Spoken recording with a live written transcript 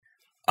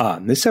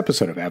On this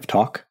episode of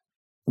AvTalk,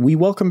 we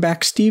welcome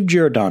back Steve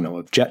Giordano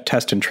of Jet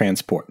Test and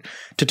Transport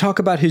to talk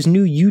about his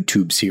new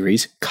YouTube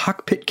series,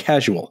 Cockpit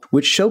Casual,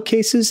 which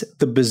showcases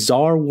the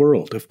bizarre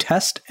world of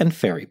test and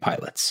ferry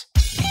pilots.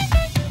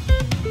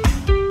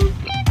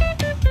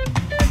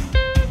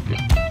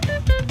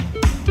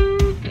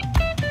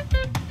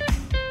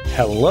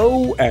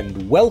 Hello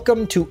and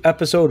welcome to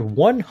episode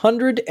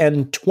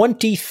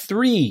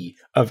 123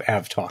 of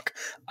AvTalk.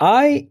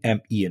 I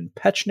am Ian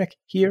Petchnick,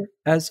 here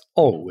as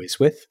always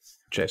with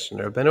Jason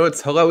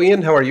Rabinowitz. Hello,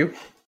 Ian. How are you?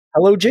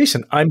 Hello,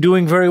 Jason. I'm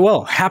doing very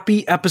well.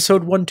 Happy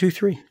episode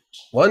 123.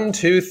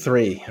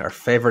 123, our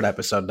favorite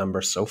episode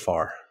number so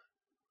far.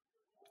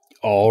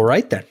 All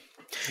right, then.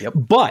 Yep.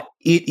 But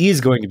it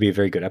is going to be a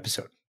very good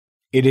episode.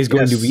 It is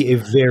going to be a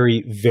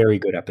very, very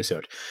good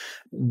episode.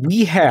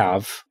 We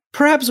have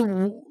perhaps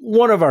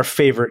one of our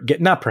favorite,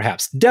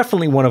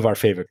 definitely one of our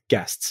favorite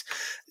guests.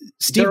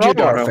 Steve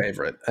Giordano. All our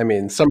favorite. I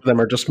mean, some of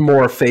them are just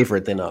more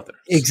favorite than others.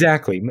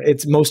 Exactly.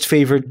 It's most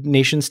favored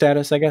nation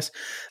status, I guess.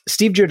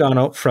 Steve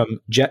Giordano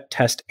from Jet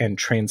Test and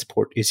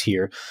Transport is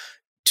here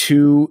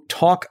to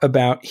talk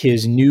about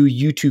his new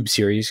YouTube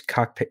series,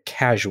 Cockpit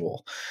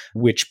Casual,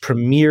 which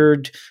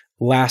premiered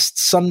last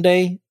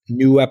Sunday.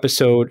 New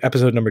episode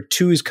number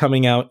 2 is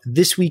coming out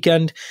this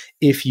weekend.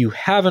 If you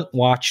haven't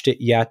watched it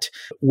yet,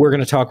 we're going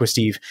to talk with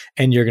Steve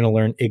and you're going to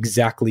learn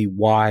exactly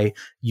why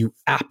you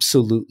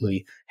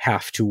absolutely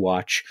have to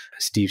watch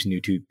Steve's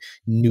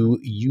new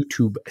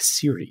YouTube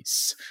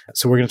series.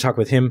 So we're going to talk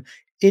with him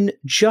in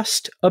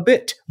just a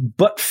bit.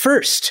 But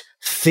first,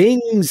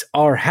 things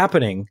are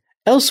happening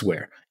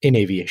elsewhere in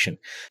aviation.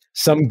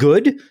 Some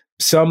good,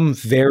 some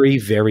very,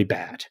 very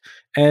bad.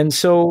 And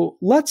so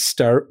let's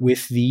start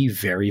with the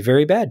very,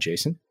 very bad,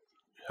 Jason.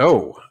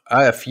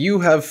 If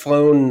you have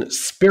flown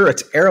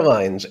Spirit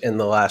Airlines in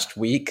the last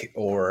week,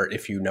 or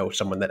if you know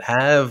someone that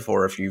have,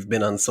 or if you've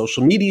been on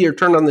social media or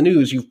turned on the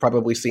news, you've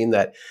probably seen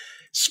that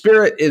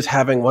Spirit is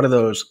having one of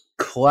those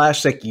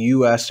classic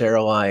U.S.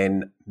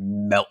 airline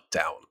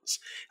meltdowns.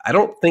 I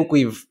don't think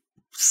we've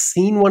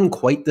seen one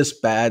quite this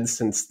bad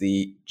since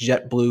the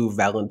JetBlue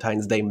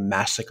Valentine's Day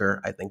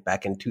massacre, I think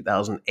back in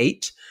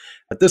 2008.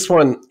 But this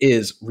one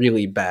is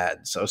really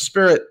bad. So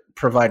Spirit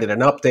provided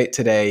an update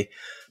today,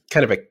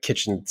 kind of a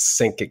kitchen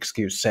sink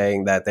excuse,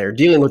 saying that they're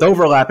dealing with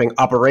overlapping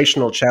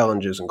operational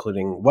challenges,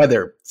 including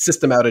weather,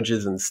 system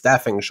outages, and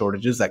staffing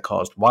shortages that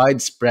caused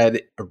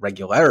widespread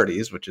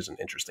irregularities, which is an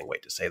interesting way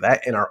to say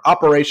that, in our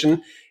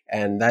operation,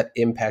 and that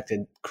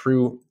impacted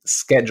crew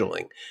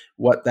scheduling.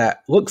 What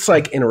that looks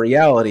like in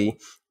reality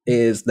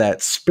is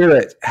that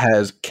Spirit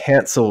has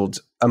canceled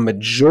a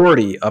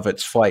majority of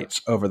its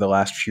flights over the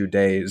last few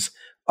days.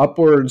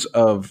 Upwards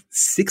of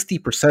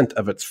 60%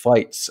 of its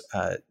flights.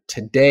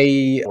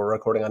 Today, we're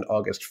recording on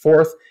August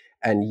 4th,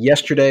 and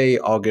yesterday,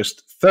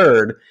 August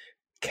 3rd,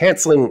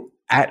 canceling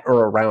at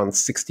or around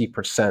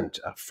 60%.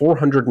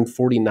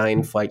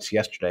 449 flights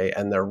yesterday,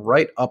 and they're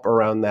right up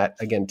around that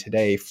again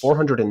today.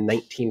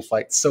 419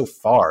 flights so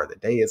far. The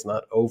day is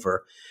not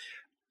over.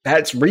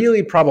 That's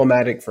really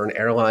problematic for an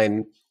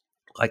airline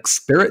like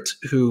Spirit,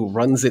 who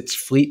runs its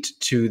fleet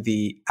to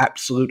the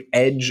absolute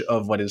edge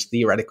of what is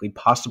theoretically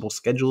possible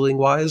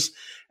scheduling-wise,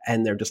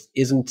 and there just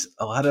isn't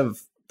a lot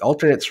of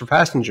alternates for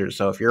passengers.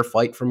 So if your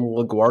flight from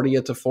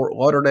LaGuardia to Fort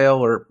Lauderdale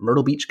or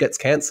Myrtle Beach gets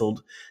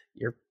canceled,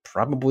 you're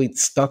probably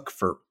stuck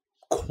for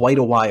quite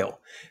a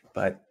while.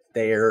 But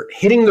they're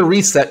hitting the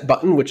reset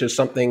button, which is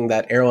something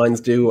that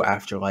airlines do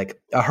after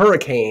like a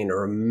hurricane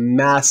or a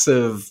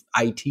massive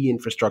IT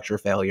infrastructure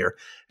failure.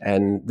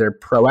 And they're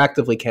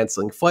proactively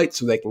canceling flights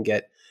so they can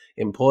get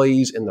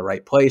employees in the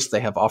right place.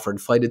 They have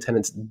offered flight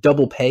attendants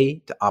double pay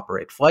to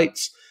operate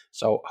flights.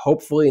 So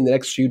hopefully in the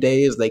next few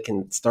days, they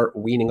can start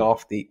weaning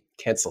off the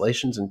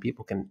cancellations and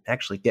people can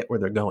actually get where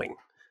they're going.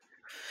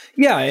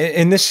 Yeah,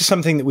 and this is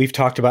something that we've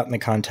talked about in the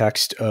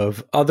context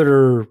of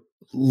other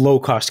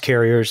low-cost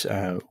carriers.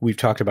 We've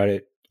talked about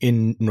it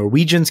in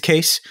Norwegian's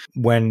case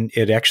when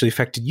it actually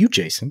affected you,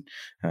 Jason,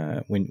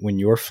 when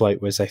your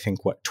flight was, I think,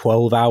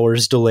 12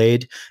 hours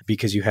delayed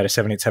because you had a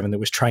 787 that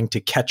was trying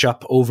to catch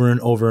up over and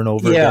over and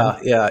over again.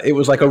 Yeah. It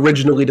was like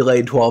originally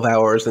delayed 12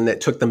 hours, and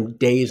it took them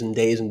days and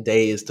days and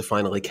days to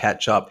finally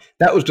catch up.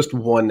 That was just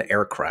one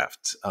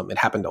aircraft. It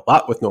happened a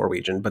lot with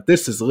Norwegian, but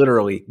this is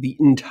literally the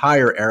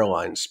entire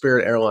airline.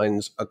 Spirit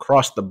Airlines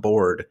across the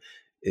board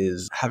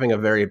is having a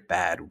very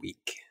bad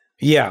week.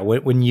 Yeah,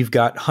 when you've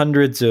got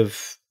hundreds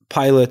of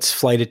pilots,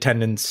 flight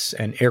attendants,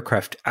 and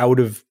aircraft out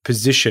of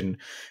position,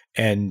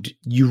 and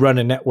you run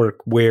a network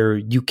where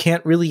you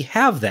can't really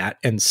have that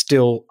and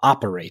still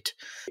operate,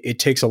 it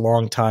takes a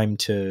long time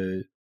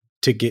to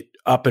get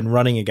up and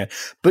running again.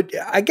 But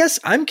I guess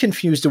I'm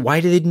confused at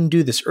why they didn't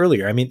do this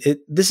earlier. I mean,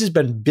 this has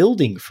been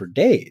building for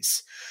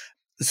days.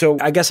 So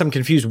I guess I'm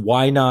confused.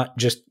 Why not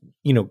just,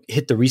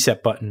 hit the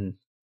reset button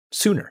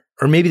sooner?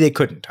 Or maybe they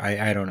couldn't.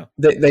 I don't know.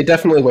 They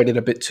definitely waited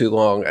a bit too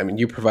long. I mean,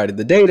 you provided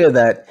the data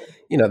that,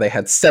 they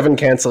had 7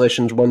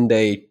 cancellations one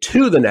day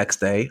to the next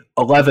day,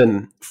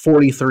 11,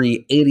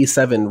 43,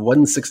 87,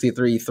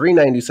 163,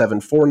 397,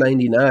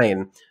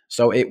 499.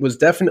 So it was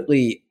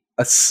definitely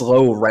a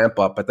slow ramp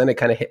up, but then it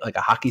kind of hit like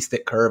a hockey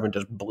stick curve and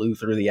just blew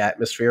through the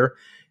atmosphere.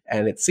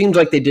 And it seems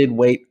like they did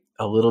wait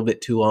a little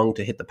bit too long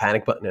to hit the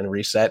panic button and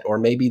reset, or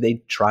maybe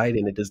they tried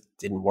and it just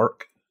didn't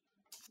work.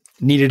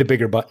 Needed a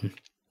bigger button.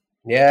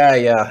 Yeah.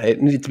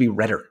 It needed to be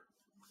redder.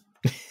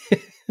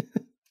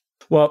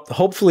 Well,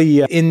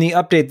 hopefully in the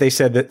update, they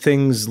said that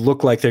things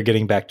look like they're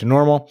getting back to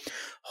normal.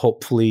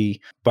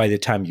 Hopefully by the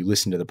time you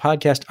listen to the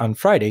podcast on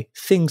Friday,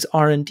 things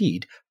are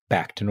indeed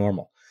back to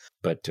normal.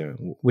 But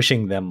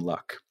wishing them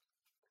luck.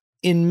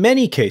 In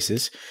many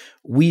cases,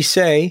 we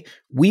say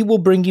we will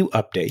bring you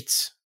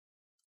updates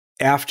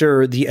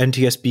after the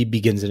NTSB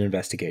begins an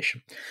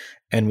investigation.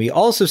 And we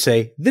also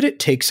say that it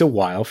takes a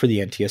while for the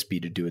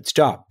NTSB to do its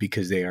job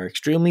because they are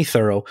extremely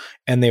thorough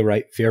and they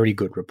write very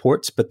good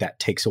reports, but that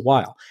takes a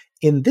while.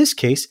 In this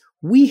case,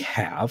 we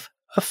have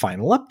a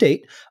final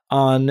update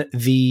on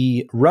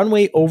the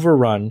runway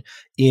overrun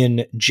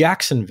in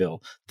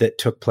Jacksonville that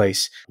took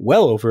place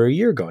well over a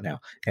year ago now.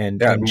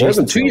 And more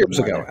than 2 years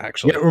ago,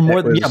 actually.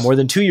 More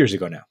than 2 years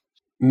ago now.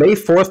 May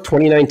 4th,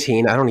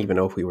 2019. I don't even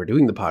know if we were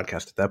doing the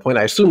podcast at that point.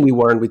 I assume we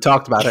were, and we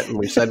talked about it, and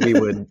we said we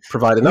would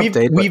provide an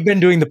update. We've been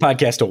doing the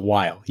podcast a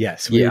while.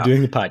 Yes, we were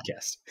doing the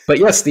podcast. But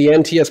yes, the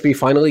NTSB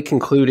finally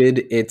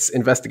concluded its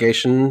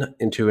investigation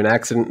into an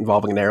accident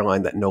involving an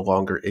airline that no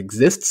longer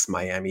exists,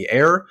 Miami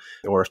Air,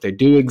 or if they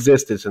do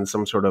exist, it's in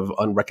some sort of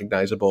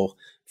unrecognizable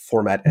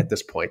format at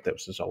this point.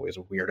 This is always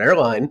a weird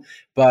airline.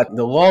 But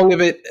the long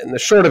of it and the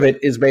short of it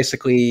is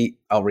basically,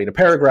 I'll read a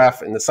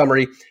paragraph in the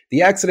summary.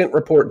 The accident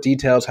report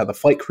details how the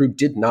flight crew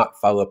did not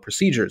follow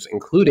procedures,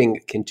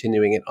 including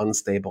continuing an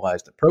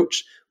unstabilized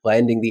approach,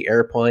 landing the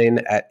airplane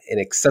at an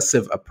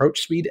excessive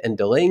approach speed, and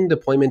delaying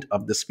deployment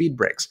of the speed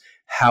brakes.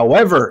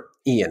 However,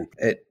 Ian,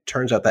 it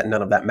turns out that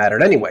none of that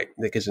mattered anyway,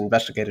 because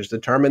investigators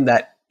determined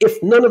that if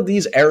none of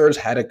these errors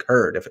had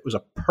occurred, if it was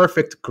a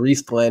perfect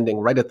greased landing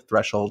right at the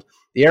threshold,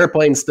 the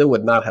airplane still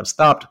would not have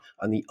stopped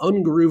on the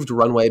ungrooved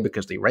runway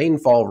because the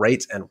rainfall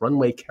rates and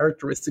runway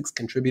characteristics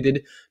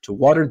contributed to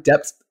water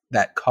depths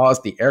that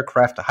caused the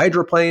aircraft to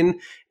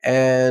hydroplane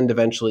and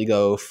eventually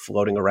go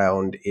floating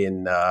around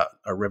in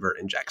a river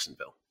in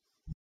Jacksonville.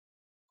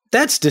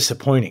 That's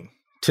disappointing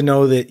to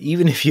know that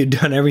even if you'd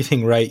done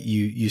everything right,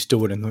 you still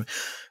wouldn't.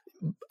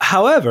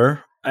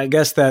 However, I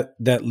guess that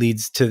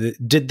leads to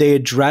did they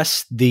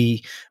address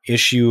the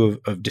issue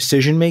of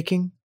decision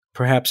making,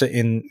 perhaps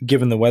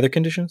given the weather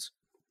conditions?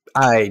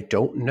 I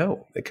don't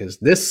know, because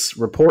this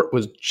report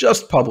was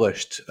just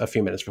published a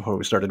few minutes before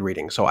we started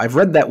reading. So I've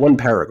read that one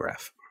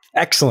paragraph.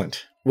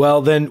 Excellent.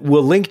 Well, then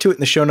we'll link to it in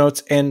the show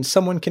notes, and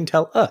someone can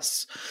tell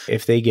us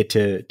if they get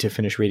to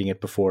finish reading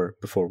it before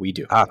we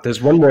do. There's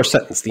one more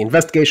sentence. The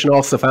investigation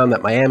also found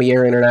that Miami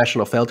Air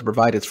International failed to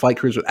provide its flight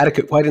crews with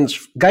adequate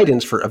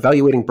guidance for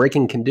evaluating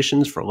braking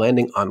conditions for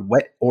landing on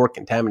wet or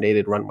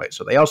contaminated runways.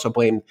 So they also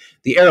blamed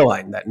the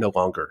airline that no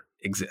longer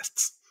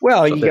exists.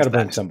 Well, you got to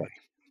blame somebody.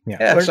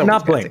 Yeah,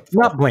 not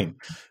blame.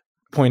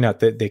 Point out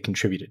that they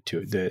contributed to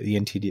it. The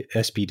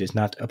NTSB does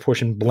not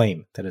apportion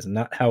blame. That is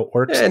not how it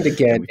works. And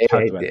again, it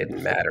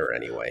didn't matter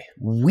anyway.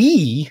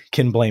 We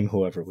can blame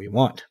whoever we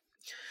want.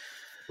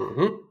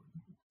 Mm-hmm.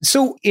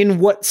 So in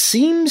what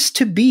seems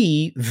to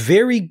be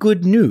very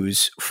good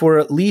news for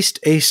at least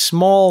a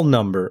small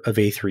number of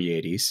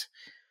A380s,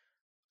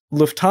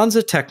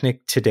 Lufthansa Technik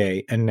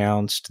today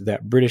announced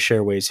that British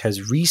Airways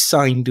has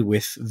re-signed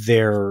with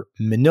their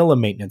Manila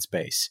maintenance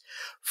base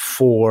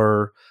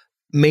for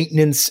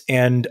maintenance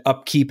and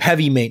upkeep,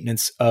 heavy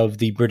maintenance of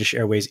the British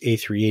Airways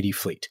A380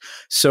 fleet.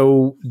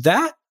 So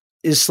that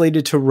is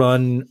slated to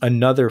run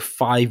another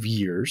 5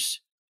 years,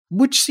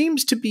 which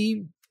seems to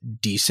be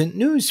decent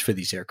news for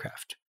these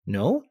aircraft.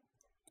 No?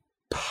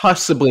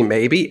 Possibly,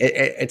 maybe.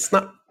 It's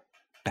not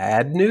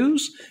bad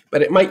news,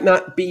 but it might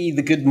not be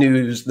the good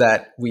news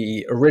that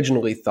we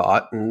originally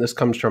thought. And this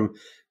comes from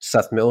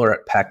Seth Miller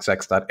at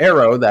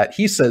PaxX.aero, that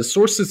he says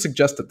sources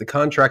suggest that the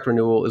contract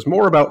renewal is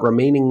more about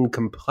remaining in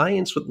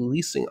compliance with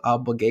leasing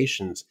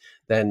obligations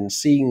than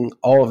seeing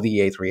all of the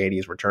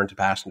A380s return to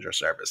passenger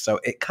service. So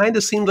it kind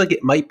of seems like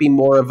it might be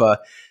more of a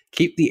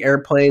keep the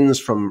airplanes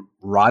from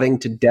rotting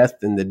to death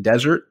in the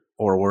desert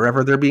or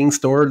wherever they're being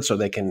stored so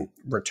they can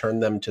return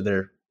them to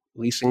their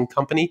leasing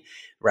company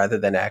rather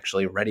than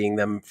actually readying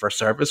them for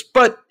service.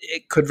 But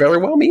it could very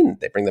well mean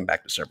they bring them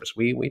back to service.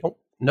 We don't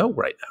know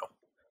right now.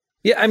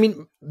 Yeah, I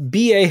mean,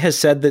 BA has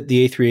said that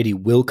the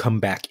A380 will come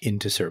back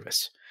into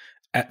service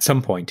at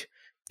some point,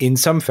 in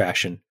some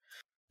fashion,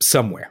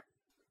 somewhere.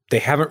 They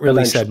haven't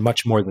really said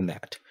much more than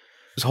that.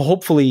 So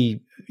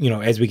hopefully,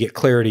 as we get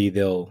clarity,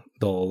 they'll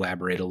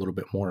elaborate a little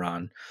bit more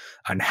on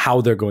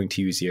how they're going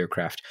to use the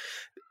aircraft.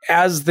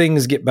 As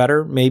things get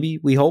better, maybe,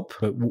 we hope,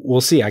 but we'll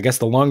see. I guess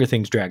the longer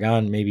things drag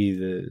on, maybe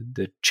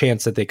the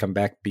chance that they come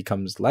back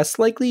becomes less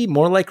likely,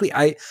 more likely.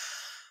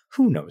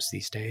 Who knows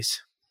these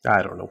days?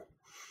 I don't know.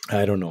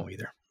 I don't know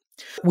either.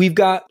 We've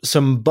got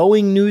some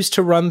Boeing news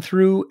to run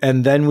through,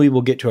 and then we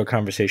will get to a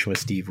conversation with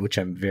Steve, which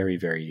I'm very,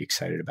 very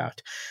excited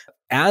about.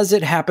 As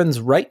it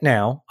happens right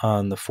now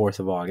on the 4th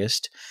of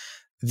August,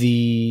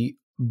 the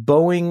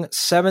Boeing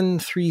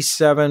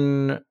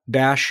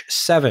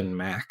 737-7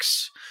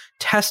 MAX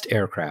test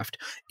aircraft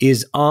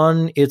is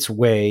on its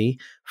way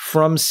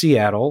from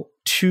Seattle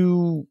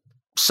to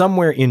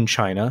somewhere in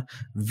China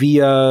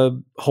via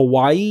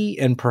Hawaii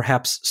and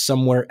perhaps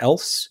somewhere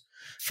else.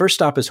 First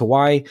stop is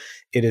Hawaii.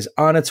 It is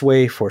on its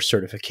way for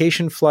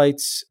certification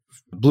flights.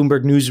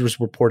 Bloomberg News was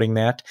reporting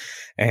that,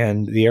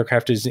 and the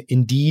aircraft is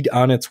indeed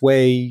on its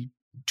way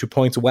to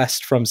points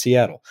west from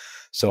Seattle.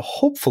 So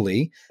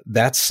hopefully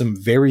that's some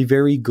very,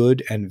 very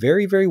good and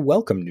very, very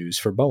welcome news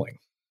for Boeing.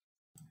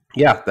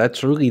 Yeah,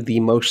 that's really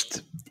the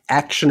most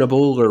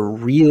actionable or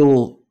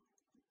real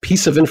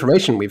piece of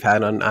information we've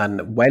had on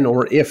when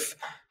or if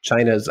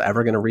China's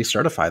ever going to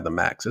recertify the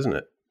MAX, isn't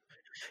it?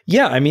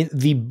 Yeah, I mean,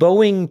 the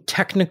Boeing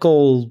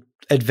technical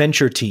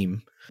adventure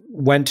team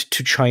went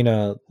to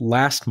China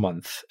last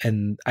month,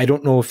 and I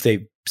don't know if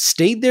they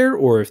stayed there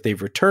or if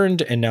they've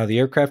returned and now the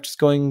aircraft is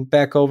going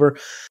back over.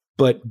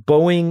 But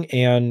Boeing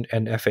and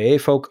FAA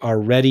folk are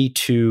ready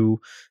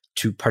to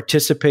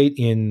participate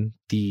in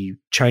the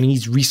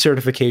Chinese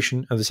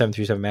recertification of the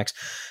 737 MAX.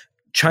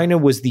 China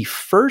was the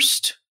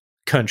first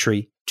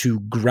country to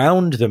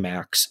ground the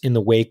MAX in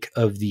the wake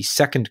of the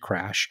second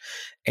crash,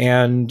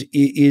 and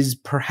is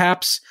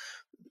perhaps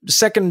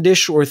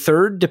second-ish or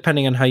third,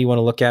 depending on how you want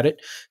to look at it,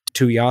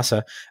 to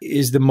EASA,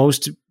 is the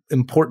most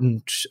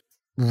important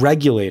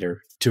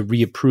regulator to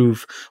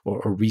reapprove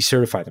or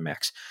recertify the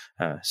MAX.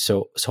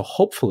 So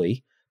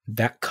hopefully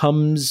that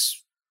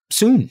comes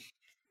soon.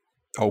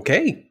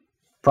 Okay.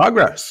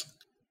 Progress.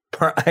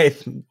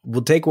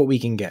 We'll take what we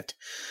can get.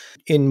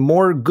 In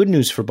more good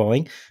news for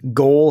Boeing,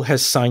 GOL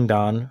has signed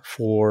on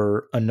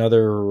for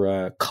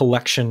another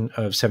collection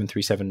of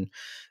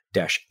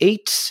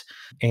 737-8s.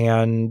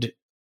 And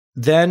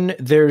then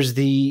there's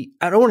I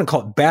don't want to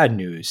call it bad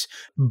news,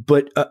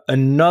 but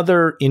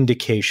another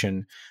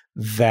indication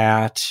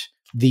that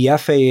the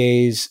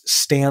FAA's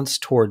stance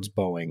towards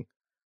Boeing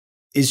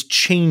is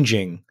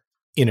changing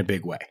in a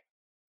big way.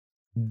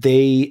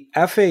 The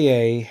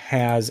FAA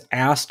has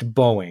asked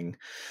Boeing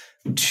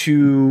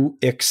to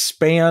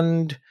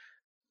expand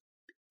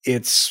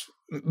its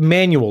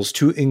manuals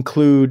to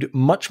include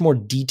much more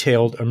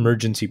detailed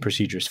emergency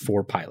procedures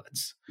for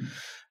pilots.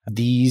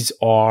 These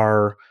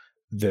are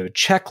the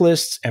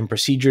checklists and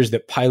procedures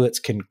that pilots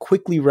can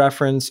quickly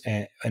reference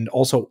and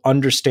also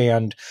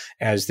understand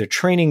as their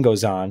training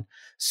goes on,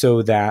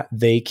 so that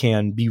they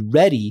can be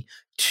ready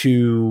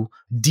to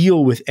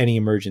deal with any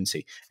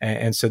emergency.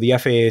 And so the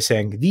FAA is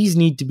saying these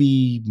need to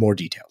be more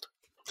detailed.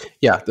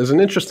 Yeah, there's an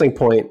interesting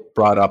point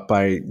brought up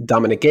by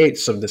Dominic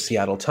Gates of the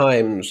Seattle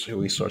Times, who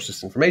we sourced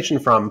this information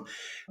from.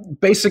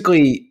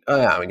 Basically,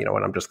 you know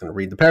what, I'm just going to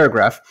read the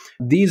paragraph.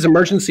 These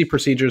emergency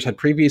procedures had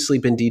previously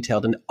been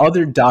detailed in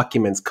other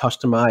documents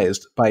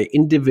customized by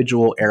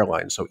individual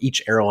airlines. So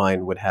each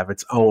airline would have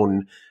its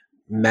own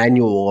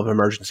manual of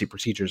emergency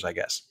procedures, I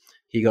guess.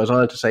 He goes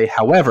on to say,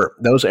 however,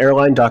 those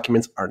airline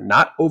documents are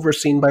not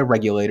overseen by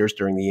regulators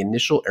during the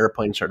initial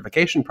airplane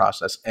certification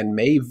process and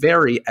may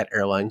vary at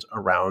airlines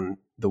around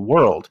the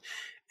world.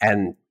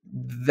 And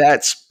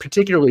that's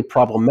particularly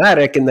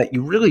problematic in that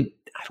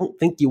I don't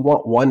think you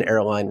want one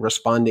airline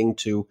responding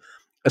to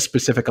a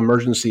specific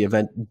emergency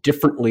event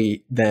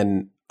differently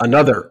than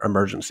another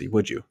emergency,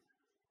 would you?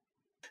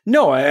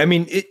 No, I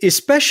mean,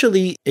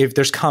 especially if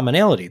there's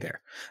commonality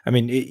there. I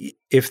mean,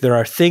 if there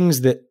are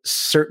things that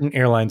certain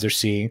airlines are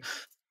seeing,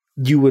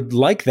 you would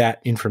like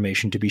that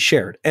information to be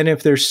shared. And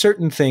if there's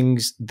certain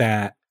things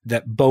that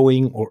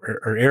Boeing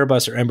or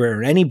Airbus or Embraer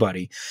or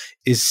anybody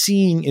is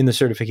seeing in the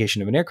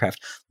certification of an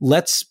aircraft,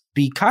 let's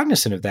be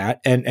cognizant of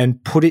that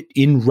and put it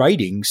in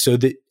writing so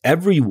that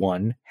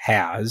everyone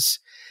has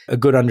a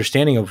good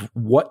understanding of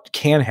what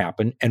can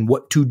happen and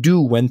what to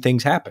do when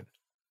things happen.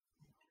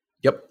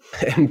 Yep.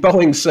 And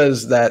Boeing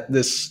says that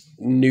this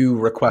new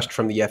request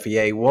from the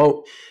FAA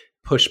won't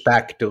push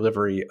back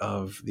delivery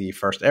of the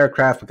first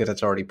aircraft because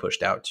it's already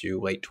pushed out to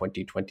late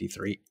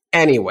 2023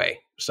 anyway,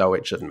 so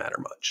it shouldn't matter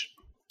much.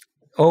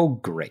 Oh,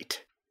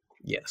 great.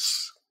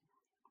 Yes.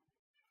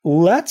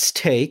 Let's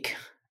take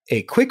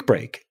a quick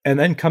break and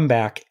then come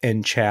back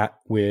and chat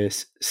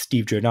with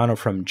Steve Giordano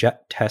from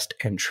Jet Test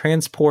and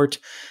Transport.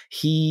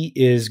 He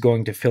is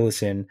going to fill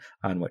us in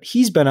on what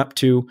he's been up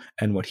to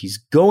and what he's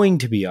going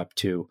to be up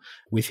to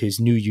with his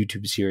new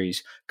YouTube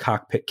series,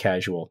 Cockpit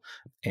Casual.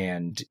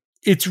 And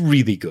it's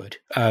really good.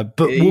 But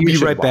we'll be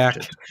right back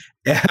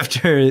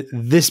after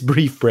this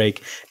brief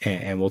break,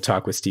 and we'll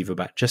talk with Steve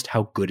about just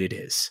how good it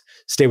is.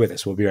 Stay with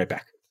us. We'll be right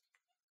back.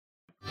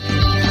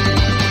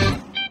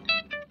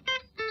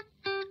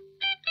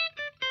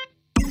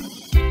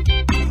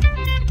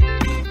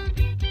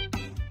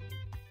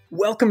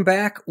 Welcome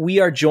back. We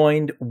are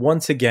joined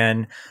once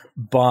again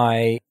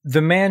by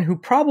the man who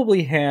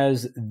probably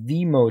has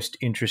the most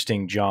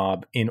interesting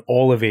job in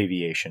all of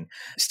aviation,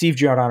 Steve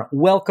Giordano.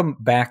 Welcome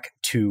back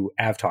to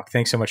AvTalk.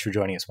 Thanks so much for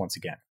joining us once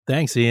again.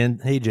 Thanks, Ian.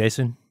 Hey,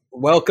 Jason.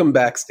 Welcome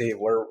back, Steve.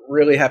 We're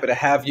really happy to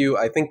have you.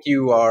 I think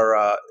you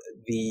are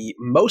the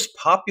most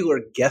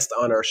popular guest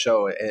on our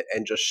show,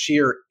 and just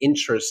sheer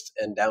interest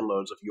and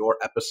downloads of your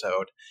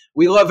episode.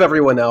 We love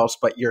everyone else,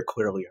 but you're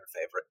clearly our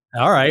favorite.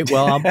 All right.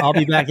 Well, I'll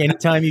be back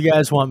anytime you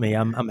guys want me.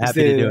 I'm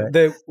happy to do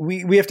it.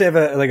 We have to have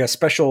a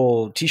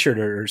special T-shirt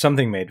or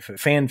something made for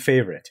fan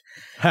favorite.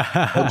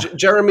 Well,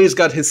 Jeremy's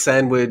got his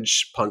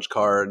sandwich punch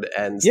card,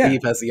 and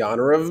Steve has the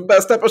honor of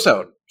best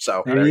episode.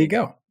 So there you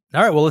go.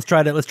 All right. Well, let's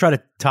try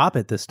to top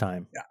it this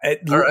time.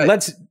 Right.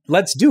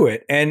 Let's do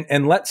it,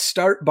 and let's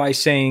start by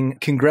saying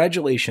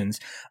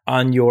congratulations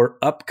on your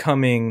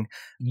upcoming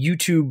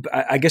YouTube.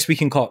 I guess we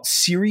can call it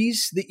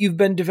series that you've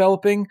been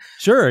developing.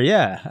 Sure.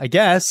 Yeah. I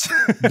guess.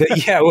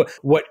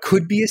 What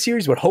could be a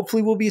series? What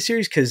hopefully will be a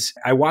series? Because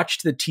I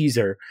watched the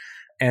teaser.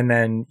 And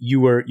then you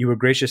were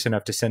gracious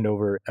enough to send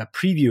over a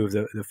preview of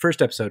the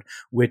first episode,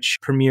 which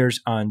premieres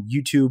on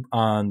YouTube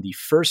on the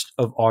 1st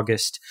of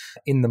August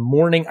in the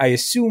morning. I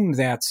assume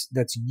that's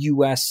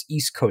U.S.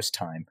 East Coast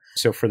time.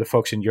 So for the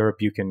folks in Europe,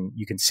 you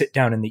can sit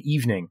down in the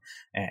evening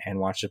and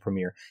watch the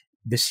premiere.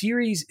 The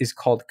series is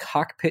called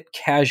Cockpit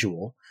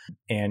Casual,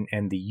 and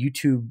the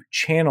YouTube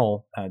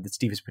channel that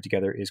Steve has put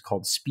together is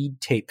called Speed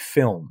Tape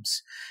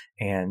Films.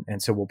 And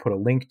so we'll put a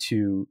link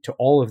to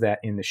all of that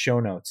in the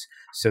show notes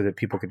so that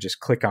people could just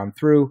click on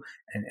through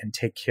and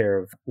take care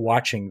of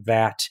watching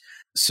that.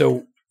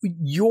 So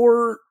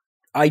your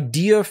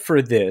idea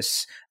for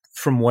this,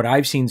 from what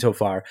I've seen so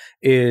far,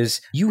 is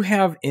you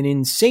have an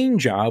insane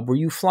job where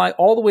you fly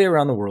all the way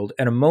around the world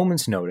at a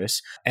moment's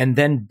notice and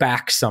then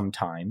back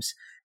sometimes.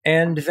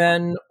 And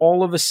then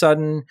all of a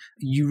sudden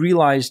you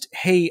realized,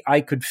 hey, I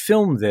could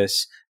film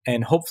this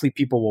and hopefully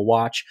people will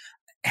watch.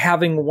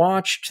 Having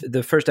watched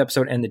the first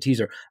episode and the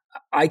teaser,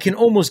 I can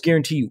almost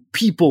guarantee you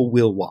people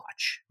will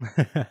watch.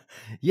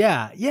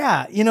 Yeah.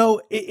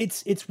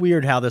 It's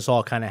weird how this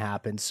all kind of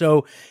happened.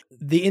 So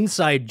the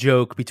inside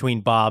joke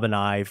between Bob and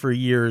I for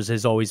years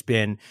has always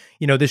been,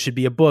 this should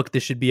be a book,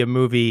 this should be a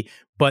movie.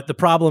 But the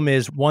problem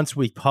is once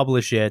we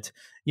publish it,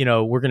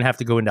 we're going to have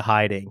to go into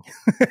hiding.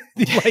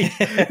 Because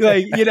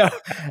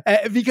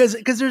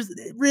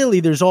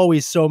there's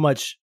always so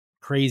much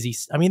crazy.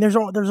 I mean, there's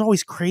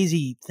always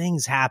crazy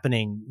things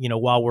happening,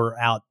 while we're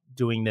out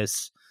doing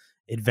this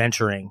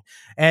adventuring.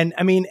 And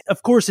I mean,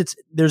 of course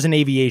there's an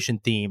aviation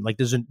theme. Like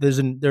there's an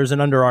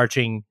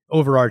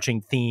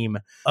overarching theme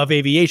of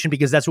aviation,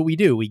 because that's what we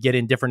do. We get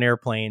in different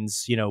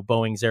airplanes,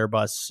 Boeing's,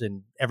 Airbus,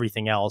 and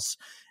everything else.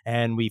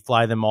 And we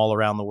fly them all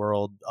around the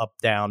world, up,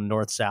 down,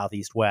 north, south,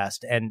 east,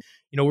 west. And,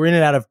 we're in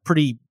and out of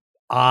pretty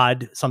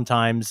odd,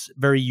 sometimes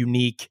very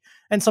unique,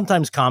 and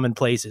sometimes common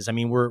places. I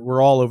mean,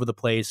 we're all over the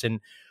place, and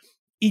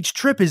each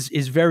trip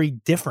is very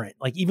different.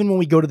 Like even when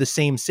we go to the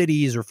same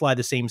cities or fly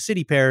the same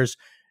city pairs,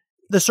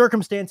 the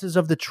circumstances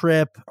of the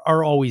trip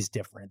are always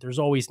different. There's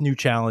always new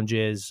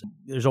challenges.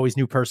 There's always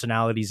new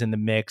personalities in the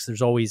mix.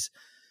 There's always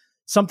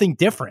something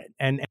different.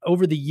 And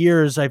over the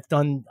years, I've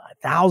done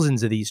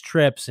thousands of these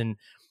trips, and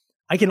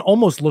I can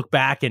almost look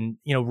back and,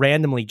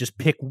 randomly just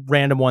pick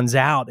random ones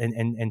out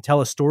and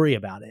tell a story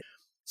about it.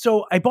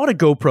 So I bought a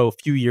GoPro a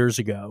few years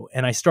ago,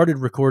 and I started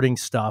recording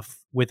stuff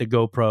with a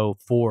GoPro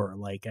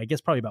I guess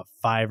probably about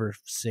 5 or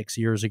 6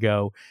 years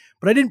ago,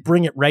 but I didn't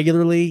bring it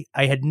regularly.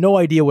 I had no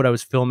idea what I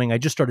was filming. I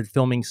just started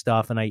filming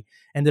stuff, and I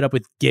ended up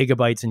with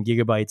gigabytes and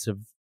gigabytes of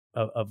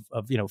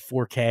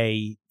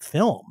 4K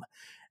film.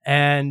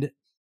 And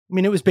I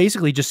mean, it was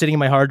basically just sitting in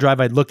my hard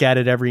drive. I'd look at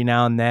it every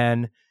now and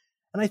then.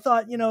 And I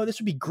thought, this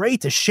would be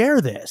great to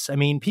share this. I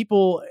mean,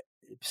 people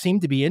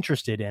seem to be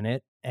interested in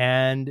it.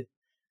 And,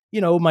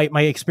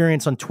 my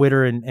experience on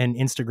Twitter and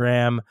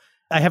Instagram,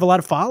 I have a lot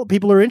of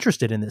people are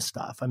interested in this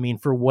stuff. I mean,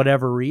 for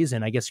whatever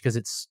reason, I guess because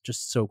it's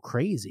just so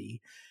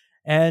crazy.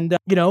 And,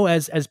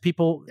 as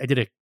people, I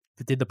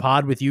did the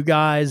pod with you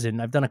guys,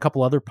 and I've done a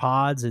couple other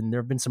pods, and there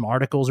have been some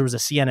articles. There was a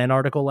CNN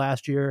article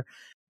last year.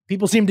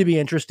 People seem to be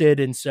interested.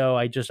 And so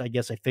I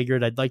guess I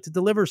figured I'd like to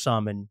deliver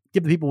some and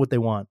give the people what they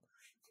want.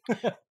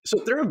 So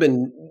there have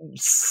been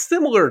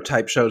similar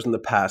type shows in the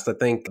past. I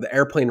think the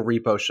Airplane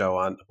Repo show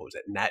on,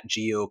 Nat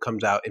Geo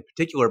comes out in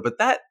particular, but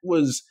that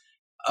was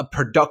a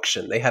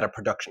production. They had a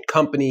production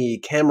company,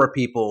 camera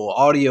people,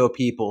 audio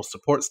people,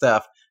 support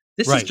staff.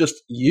 This is just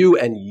you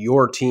and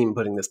your team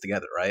putting this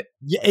together, right?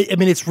 Yeah, I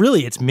mean,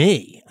 it's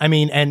me. I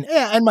mean,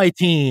 and my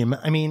team.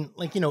 I mean,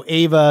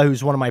 Ava,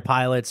 who's one of my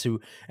pilots,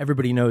 who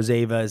everybody knows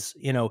Ava's,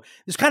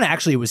 this kind of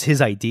actually was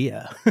his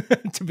idea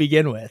to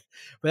begin with,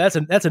 but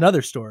that's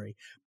another story.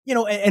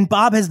 And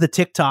Bob has the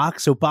TikTok.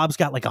 So Bob's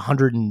got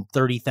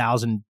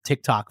 130,000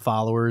 TikTok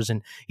followers,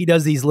 and he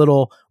does these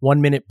little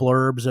 1-minute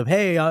blurbs of,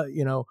 hey,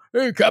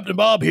 hey, Captain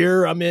Bob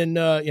here. I'm in,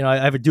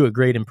 I do a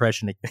great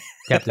impression of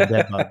Captain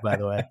Bedbug, by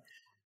the way.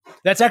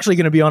 That's actually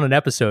going to be on an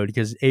episode,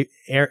 because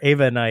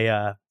Ava and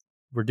I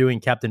were doing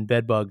Captain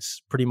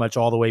Bedbugs pretty much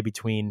all the way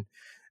between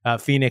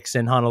Phoenix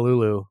and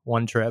Honolulu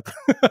one trip.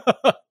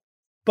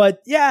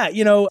 But yeah,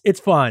 it's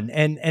fun.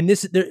 And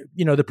this,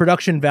 the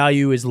production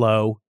value is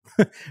low,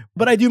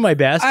 but I do my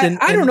best.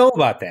 I don't know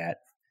about that.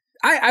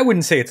 I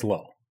wouldn't say it's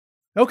low.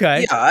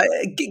 Okay. Yeah,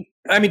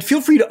 I mean,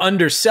 feel free to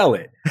undersell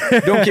it.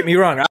 Don't get me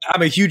wrong.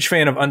 I'm a huge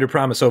fan of under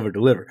promise, over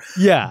deliver.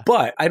 Yeah.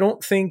 But I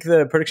don't think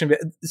the production.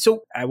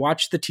 So I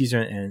watched the teaser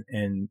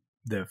and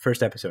the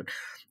first episode,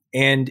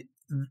 and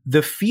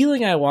the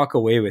feeling I walk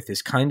away with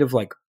is kind of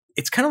like,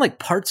 it's kind of like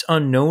Parts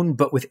Unknown,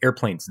 but with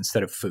airplanes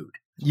instead of food.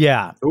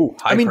 Yeah. Oh,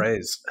 high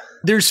praise.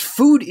 There's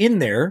food in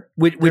there,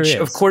 which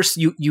There of is. course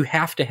you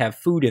have to have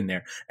food in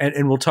there.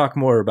 And we'll talk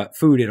more about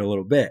food in a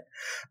little bit.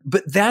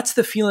 But that's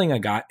the feeling I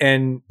got.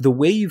 And the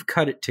way you've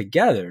cut it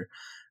together,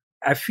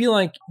 I feel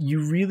like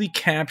you really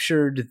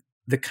captured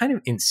the kind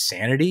of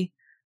insanity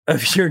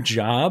of your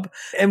job.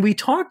 And we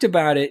talked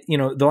about it,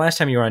 the last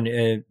time you were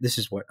on, this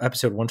is what,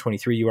 episode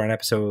 123, you were on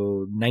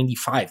episode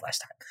 95 last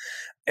time.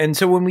 And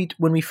so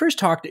when we first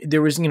talked,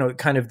 there was,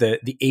 kind of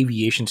the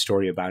aviation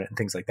story about it and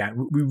things like that.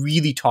 We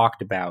really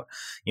talked about,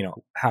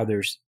 how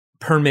there's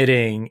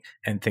permitting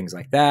and things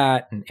like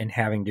that, and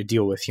having to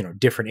deal with,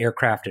 different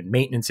aircraft and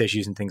maintenance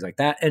issues and things like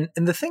that. And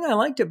the thing I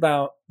liked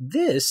about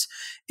this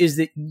is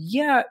that,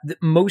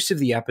 most of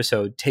the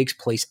episode takes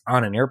place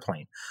on an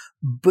airplane,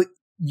 but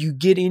you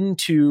get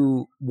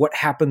into what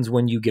happens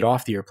when you get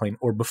off the airplane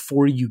or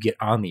before you get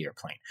on the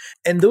airplane.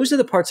 And those are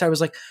the parts I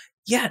was like,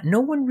 yeah, no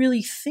one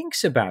really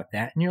thinks about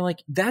that. And you're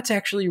like, that's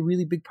actually a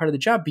really big part of the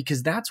job,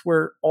 because that's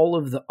where all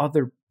of the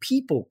other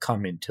people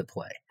come into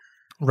play.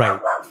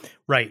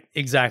 Right.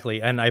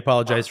 Exactly. And I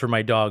apologize for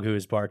my dog who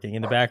is barking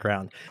in the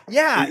background.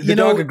 Yeah. The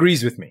dog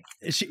agrees with me.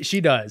 She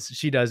does.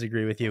 She does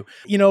agree with you.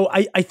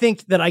 I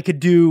think that I could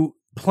do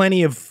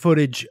plenty of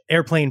footage,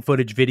 airplane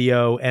footage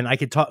video, and I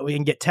could talk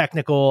and get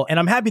technical, and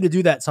I'm happy to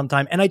do that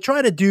sometime. And I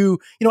try to do,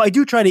 I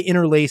do try to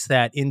interlace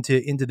that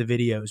into the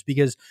videos,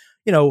 because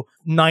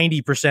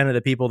 90% of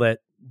the people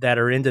that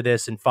are into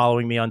this and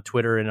following me on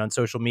Twitter and on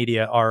social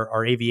media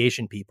are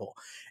aviation people.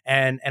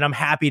 And I'm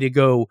happy to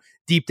go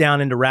deep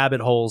down into rabbit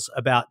holes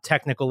about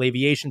technical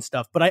aviation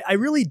stuff. But I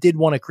really did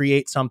want to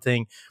create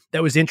something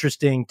that was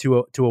interesting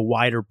to a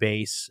wider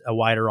base, a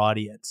wider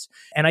audience.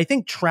 And I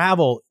think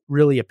travel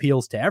really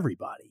appeals to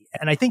everybody.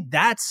 And I think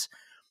that's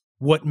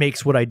what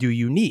makes what I do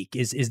unique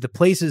is the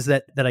places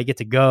that I get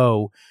to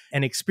go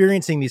and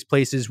experiencing these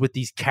places with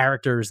these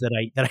characters that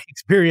I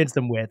experience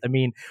them with. I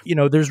mean,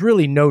 there's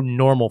really no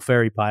normal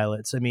ferry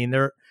pilots. I mean,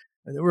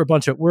 we are a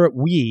bunch of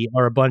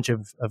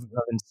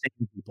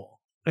insane people,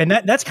 and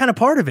that's kind of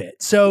part of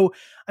it. So,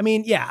 I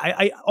mean, yeah,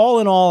 I all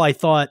in all, I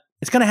thought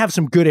it's going to have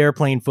some good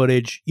airplane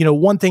footage.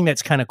 One thing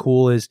that's kind of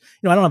cool is,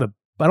 I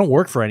don't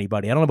work for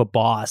anybody. I don't have a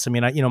boss. I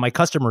mean, my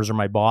customers are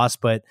my boss,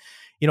 but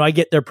I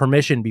get their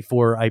permission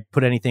before I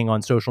put anything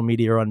on social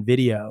media or on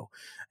video.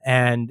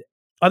 And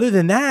other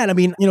than that, I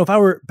mean, if I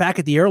were back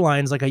at the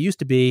airlines like I used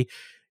to be,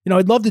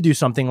 I'd love to do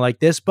something like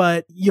this,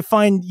 but you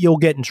find you'll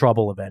get in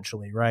trouble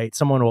eventually, right?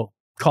 Someone will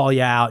call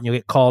you out and you'll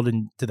get called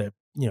into the,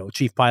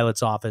 chief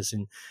pilot's office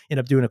and end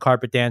up doing a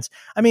carpet dance.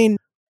 I mean,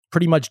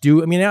 pretty much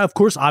do. I mean, of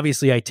course,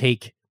 obviously I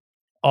take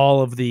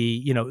all of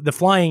the, the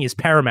flying is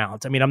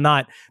paramount. I mean, I'm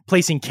not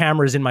placing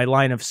cameras in my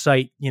line of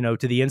sight, to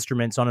the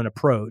instruments on an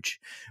approach,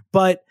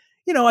 but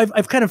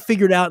I've kind of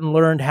figured out and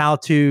learned how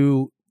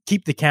to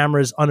keep the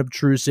cameras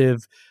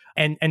unobtrusive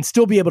and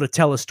still be able to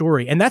tell a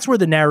story. And that's where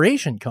the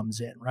narration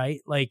comes in, right?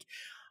 Like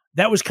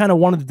that was kind of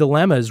one of the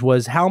dilemmas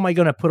was, how am I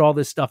going to put all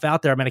this stuff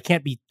out there? I mean, I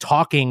can't be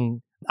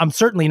talking. I'm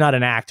certainly not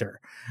an actor.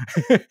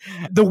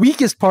 The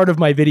weakest part of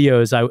my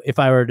videos, if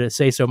I were to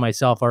say so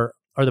myself, are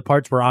the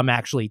parts where I'm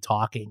actually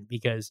talking,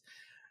 because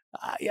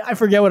I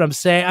forget what I'm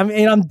saying. I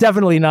mean, I'm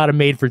definitely not a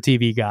made for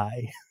TV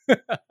guy.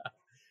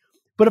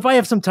 But if I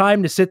have some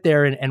time to sit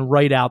there and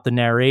write out the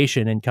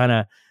narration and kind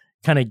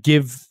of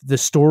give the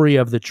story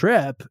of the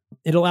trip,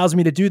 it allows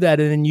me to do that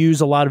and then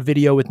use a lot of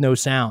video with no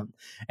sound.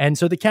 And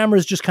so the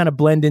cameras just kind of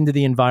blend into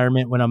the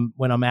environment when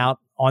I'm out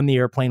on the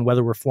airplane,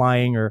 whether we're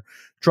flying or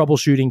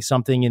troubleshooting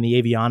something in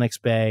the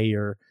avionics bay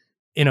or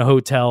in a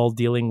hotel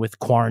dealing with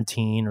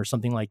quarantine or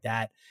something like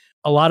that.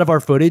 A lot of our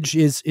footage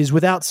is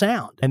without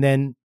sound. And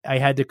then I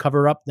had to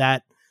cover up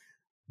that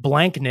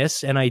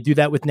blankness, and I do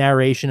that with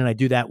narration, and I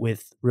do that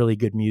with really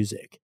good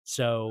music.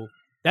 So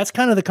that's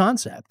kind of the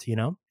concept,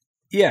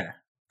 Yeah,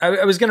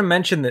 I was going to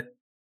mention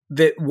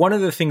that one of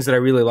the things that I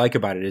really like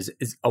about it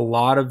is a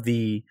lot of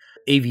the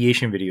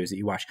aviation videos that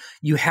you watch,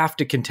 you have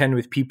to contend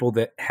with people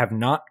that have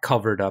not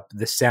covered up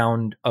the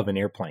sound of an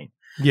airplane.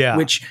 Yeah,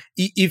 which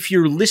if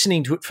you're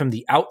listening to it from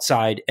the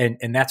outside and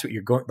that's what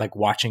you're going, like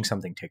watching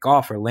something take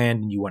off or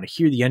land, and you want to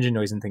hear the engine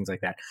noise and things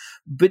like that.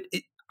 But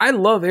I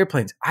love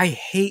airplanes. I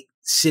hate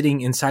sitting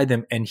inside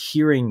them and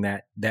hearing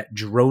that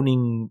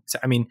droning.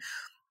 I mean,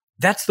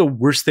 that's the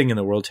worst thing in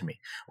the world to me,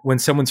 when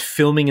someone's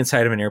filming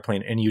inside of an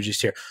airplane and you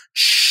just hear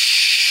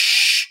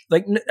shh.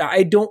 Like,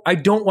 I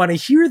don't want to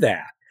hear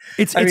that.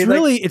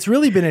 It's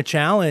really been a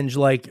challenge.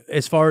 Like,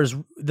 as far as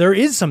there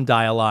is some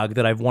dialogue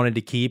that I've wanted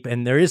to keep,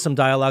 and there is some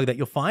dialogue that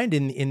you'll find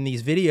in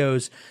these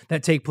videos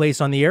that take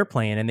place on the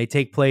airplane, and they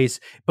take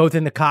place both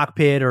in the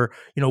cockpit or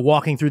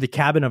walking through the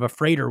cabin of a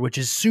freighter, which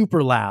is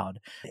super loud.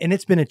 And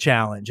it's been a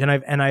challenge,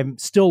 and I'm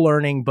still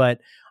learning, but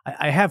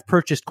I have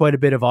purchased quite a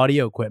bit of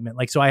audio equipment.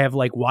 Like, so I have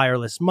like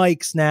wireless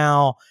mics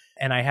now,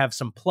 and I have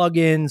some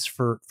plugins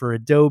for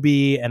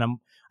Adobe, and I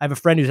have a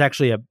friend who's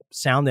actually a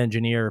sound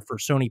engineer for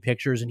Sony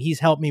Pictures, and he's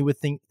helped me with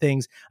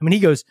things. I mean, he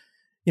goes,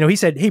 he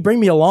said, "Hey, bring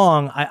me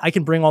along. I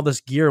can bring all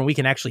this gear and we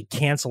can actually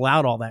cancel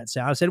out all that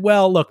sound." I said,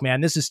 "Well, look, man,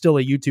 this is still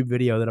a YouTube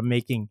video that I'm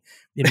making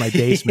in my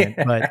basement,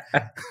 but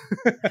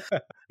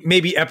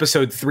maybe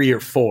episode 3 or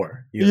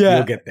 4,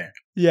 you'll get there."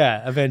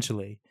 Yeah,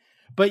 eventually.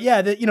 But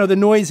yeah, the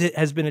noise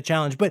has been a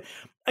challenge. But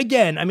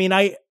again, I mean,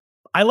 I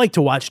like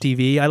to watch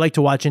TV. I like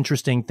to watch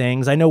interesting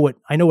things. I know what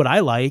I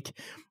like.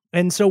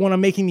 And so when I'm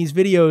making these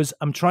videos,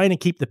 I'm trying to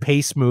keep the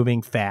pace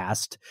moving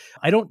fast.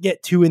 I don't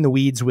get too in the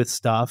weeds with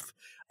stuff.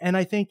 And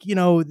I think,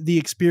 the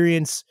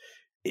experience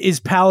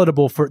is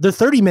palatable they're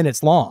 30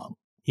 minutes long,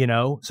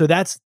 so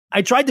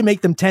I tried to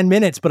make them 10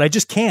 minutes, but I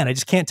just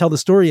can't tell the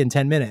story in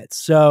 10 minutes.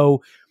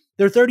 So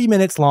they're 30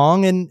 minutes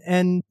long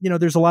and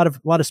there's a lot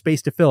of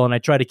space to fill. And I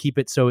try to keep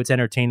it so it's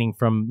entertaining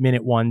from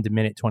minute 1 to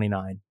minute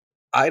 29.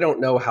 I don't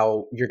know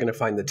how you're going to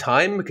find the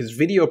time because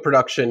video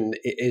production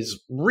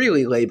is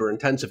really labor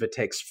intensive. It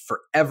takes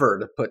forever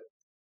to put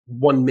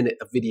 1 minute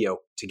of video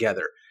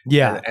together.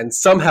 Yeah. And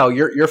somehow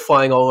you're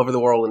flying all over the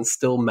world and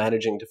still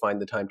managing to find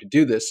the time to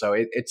do this. So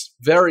it's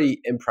very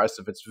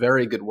impressive. It's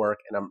very good work.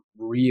 And I'm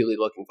really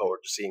looking forward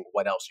to seeing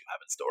what else you have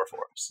in store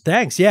for us.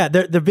 Thanks. Yeah.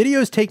 The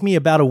videos take me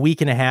about a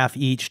week and a half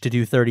each to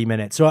do 30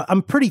 minutes. So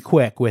I'm pretty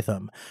quick with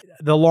them.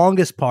 The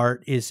longest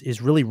part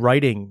is really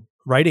writing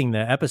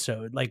the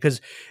episode, because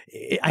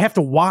I have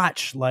to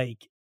watch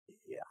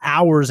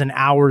hours and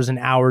hours and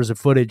hours of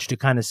footage to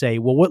kind of say,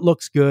 well, what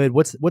looks good?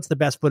 What's the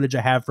best footage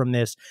I have from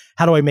this?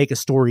 How do I make a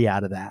story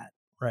out of that?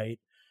 Right.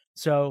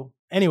 So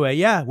anyway,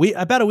 yeah,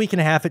 about a week and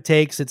a half it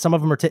takes. Some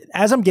of them are,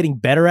 as I'm getting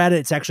better at it,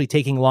 it's actually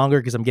taking longer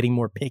because I'm getting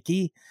more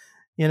picky.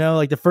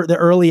 The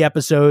early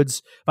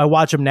episodes, if I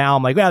watch them now,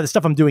 I'm like, the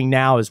stuff I'm doing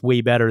now is way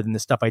better than the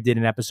stuff I did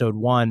in episode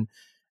 1.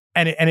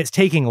 And it's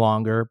taking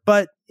longer,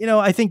 but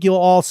I think you'll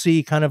all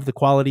see kind of the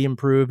quality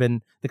improve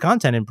and the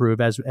content improve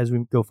as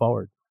we go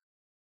forward.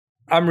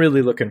 I'm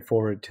really looking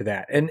forward to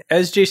that. And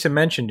as Jason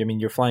mentioned, I mean,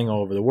 you're flying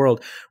all over the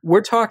world.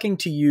 We're talking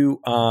to you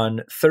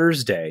on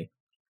Thursday.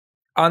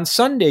 On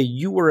Sunday,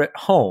 you were at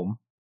home.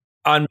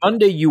 On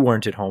Monday, you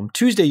weren't at home.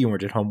 Tuesday, you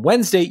weren't at home.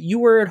 Wednesday, you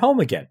were at home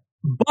again.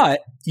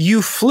 But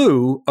you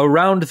flew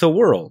around the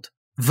world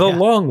the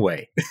long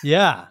way.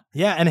 Yeah.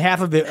 And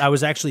half of it, I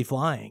was actually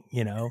flying,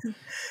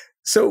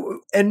 So,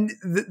 and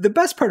the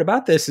best part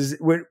about this is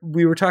when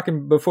we were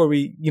talking before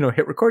we,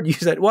 hit record, you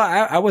said, well,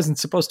 I wasn't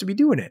supposed to be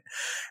doing it.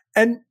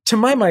 And to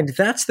my mind,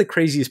 that's the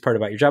craziest part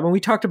about your job. And we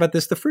talked about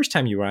this the first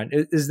time you were on,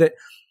 is that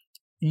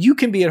you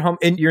can be at home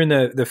and you're in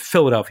the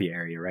Philadelphia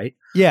area, right?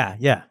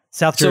 Yeah.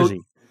 South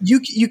Jersey. So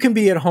you can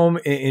be at home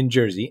in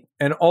Jersey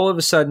and all of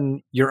a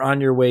sudden you're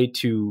on your way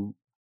to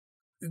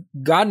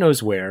God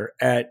knows where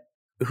at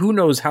who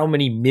knows how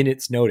many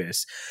minutes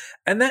notice.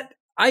 And that,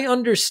 I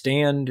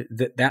understand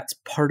that that's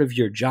part of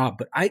your job,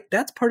 but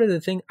that's part of the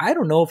thing. I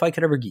don't know if I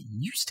could ever get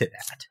used to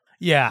that.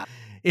 Yeah,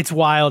 it's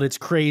wild. It's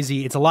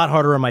crazy. It's a lot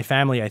harder on my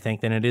family, I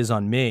think, than it is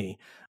on me.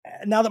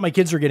 Now that my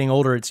kids are getting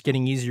older, it's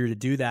getting easier to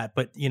do that.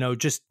 But,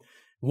 just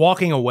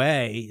walking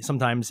away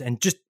sometimes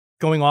and just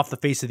going off the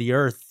face of the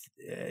earth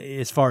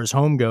as far as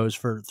home goes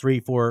for 3,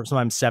 4,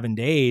 sometimes 7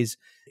 days,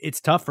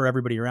 it's tough for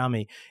everybody around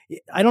me.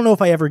 I don't know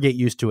if I ever get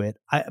used to it,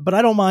 but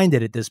I don't mind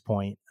it at this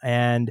point.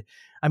 And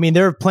I mean,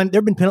 there have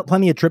been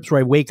plenty of trips where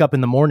I wake up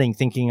in the morning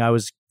thinking I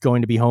was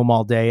going to be home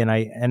all day, and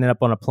I ended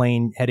up on a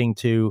plane heading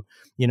to,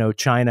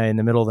 China in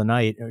the middle of the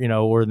night,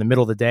 or in the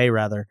middle of the day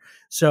rather.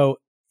 So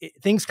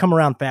things come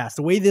around fast.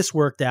 The way this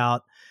worked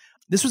out,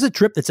 this was a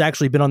trip that's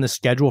actually been on the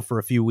schedule for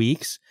a few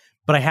weeks,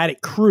 but I had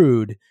it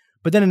crewed.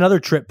 But then another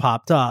trip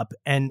popped up,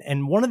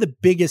 and one of the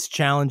biggest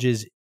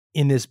challenges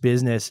in this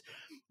business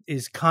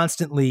is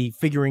constantly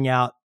figuring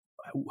out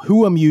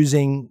who I'm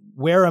using,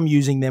 where I'm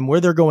using them, where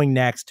they're going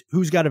next,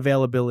 who's got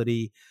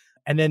availability.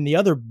 And then the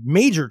other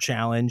major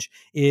challenge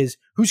is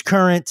who's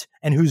current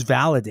and who's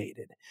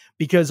validated,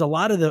 because a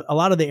lot of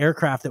the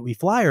aircraft that we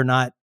fly are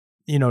not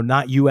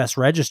US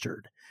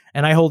registered.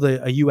 And I hold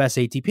a US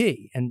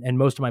ATP, and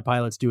most of my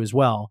pilots do as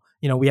well.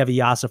 We have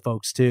EASA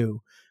folks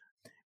too.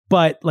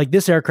 But like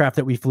this aircraft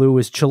that we flew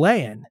was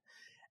Chilean,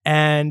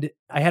 and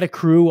I had a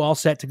crew all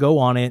set to go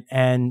on it.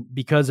 And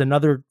because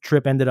another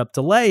trip ended up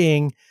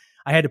delaying,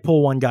 I had to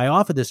pull one guy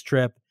off of this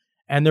trip.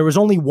 And there was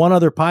only one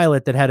other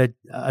pilot that had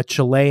a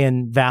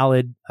Chilean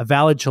valid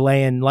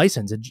Chilean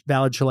license, a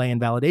valid Chilean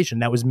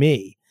validation. That was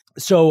me.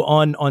 So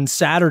on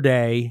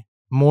Saturday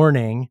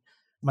morning,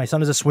 my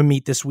son has a swim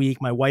meet this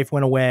week. My wife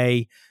went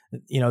away,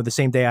 the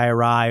same day I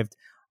arrived.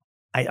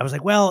 I was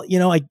like, well,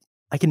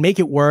 I can make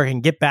it work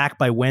and get back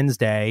by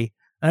Wednesday.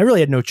 And I really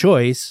had no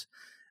choice.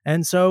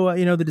 And so,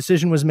 the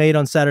decision was made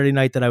on Saturday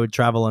night that I would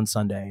travel on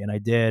Sunday. And I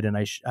did. And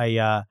I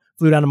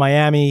flew down to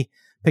Miami,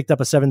 picked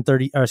up a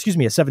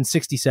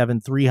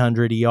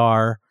 767-300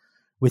 ER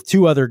with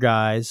 2 other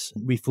guys.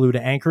 We flew to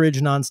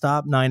Anchorage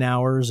nonstop, 9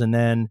 hours, and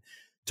then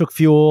took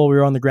fuel. We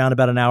were on the ground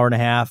about an hour and a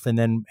half, and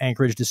then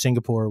Anchorage to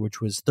Singapore,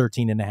 which was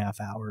 13 and a half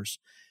hours.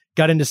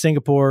 Got into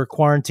Singapore,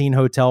 quarantine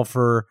hotel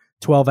for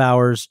 12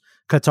 hours,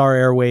 Qatar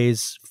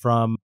Airways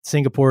from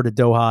Singapore to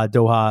Doha,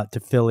 Doha to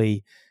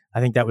Philly. I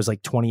think that was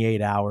like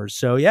 28 hours.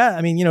 So yeah,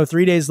 I mean,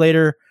 3 days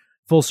later,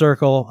 full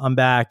circle, I'm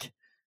back.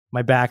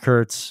 My back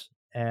hurts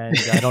and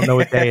I don't know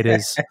what day it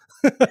is.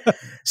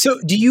 So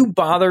do you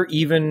bother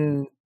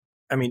even,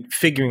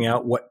 figuring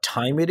out what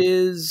time it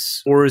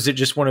is? Or is it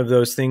just one of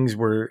those things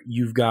where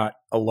you've got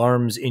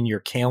alarms in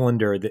your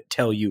calendar that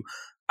tell you,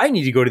 I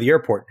need to go to the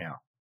airport now?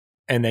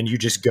 And then you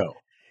just go.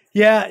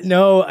 Yeah,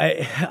 no,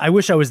 I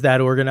wish I was that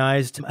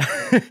organized.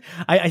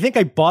 I think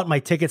I bought my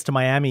tickets to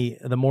Miami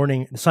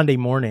Sunday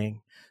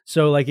morning.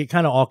 So like it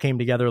kind of all came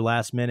together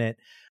last minute.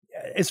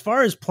 As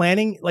far as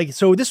planning,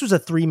 so this was a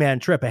 3-man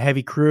trip, a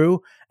heavy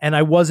crew, and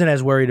I wasn't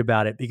as worried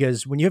about it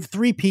because when you have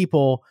 3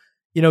 people,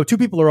 2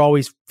 people are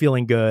always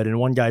feeling good and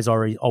one guy's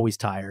always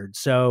tired.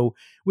 So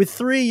with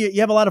 3, you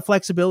have a lot of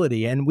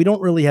flexibility, and we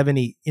don't really have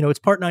any, it's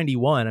Part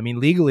 91.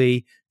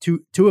 Legally,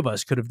 two of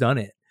us could have done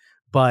it,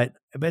 but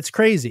it's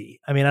crazy.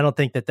 I don't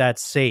think that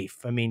that's safe.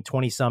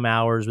 20 some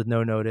hours with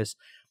no notice.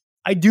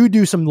 I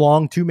do some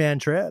long 2-man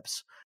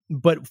trips,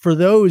 but for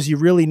those, you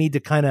really need to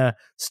kind of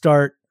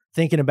start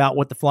thinking about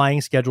what the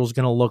flying schedule is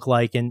going to look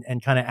like and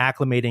kind of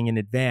acclimating in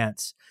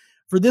advance.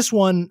 For this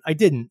one, I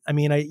didn't.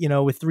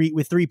 With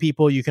three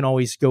people, you can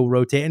always go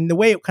rotate. And the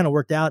way it kind of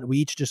worked out, we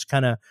each just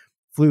kind of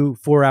flew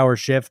 4-hour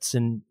shifts,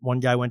 and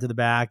one guy went to the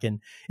back, and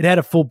it had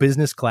a full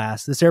business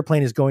class. This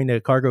airplane is going to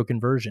cargo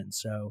conversion,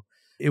 so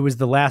it was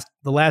the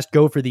last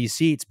go for these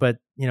seats. But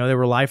they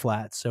were lie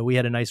flats, so we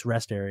had a nice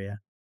rest area.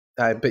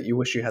 I bet you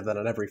wish you had that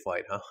on every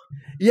flight, huh?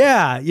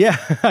 Yeah,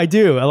 I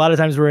do. A lot of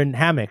times we're in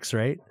hammocks,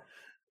 right?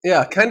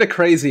 Yeah, kind of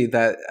crazy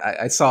that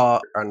I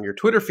saw on your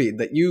Twitter feed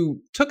that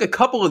you took a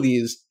couple of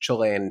these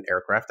Chilean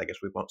aircraft. I guess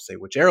we won't say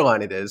which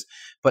airline it is,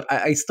 but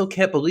I still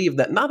can't believe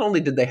that not only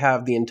did they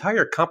have the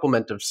entire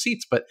complement of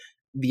seats, but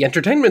the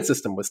entertainment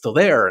system was still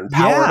there and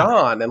powered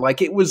on.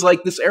 And it was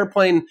like this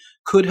airplane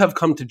could have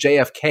come to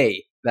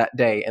JFK that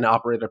day and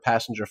operated a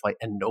passenger flight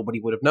and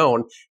nobody would have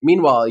known.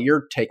 Meanwhile,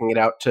 you're taking it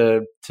out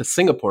to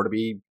Singapore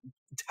to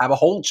have a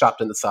hole chopped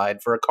in the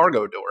side for a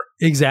cargo door.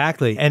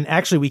 Exactly. And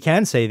actually we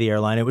can say the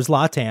airline, it was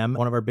LATAM,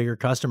 one of our bigger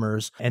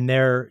customers, and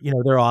they're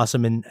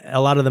awesome. And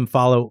a lot of them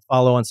follow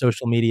on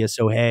social media.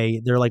 So,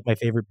 hey, they're like my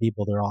favorite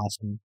people. They're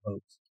awesome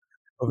folks.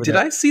 Did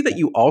I see that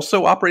you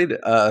also operated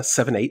a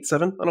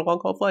 787 on a long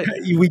haul flight?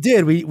 We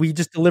did. We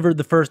just delivered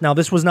the first. Now,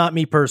 this was not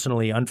me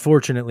personally.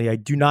 Unfortunately, I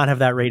do not have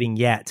that rating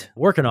yet.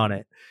 Working on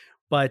it.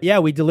 But yeah,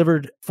 we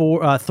delivered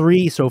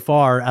 3 so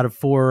far out of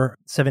 4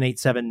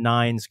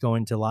 787-9s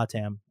going to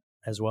LATAM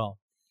as well.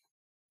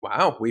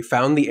 Wow, we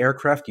found the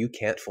aircraft you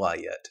can't fly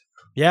yet.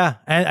 Yeah,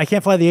 and I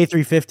can't fly the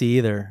A350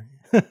 either.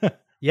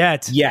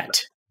 Yet.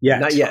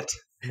 Not yet.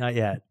 Not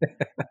yet.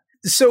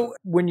 So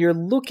when you're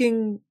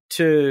looking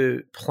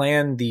to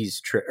plan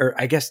these trips, or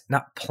I guess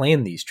not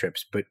plan these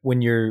trips, but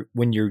when you're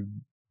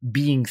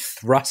being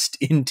thrust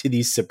into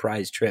these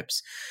surprise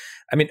trips,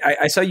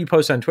 I saw you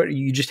post on Twitter,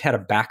 you just had a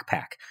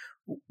backpack.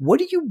 What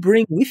do you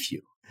bring with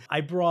you?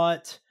 I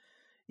brought,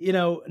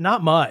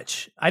 not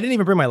much. I didn't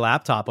even bring my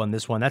laptop on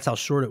this one. That's how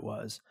short it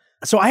was.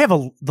 So I have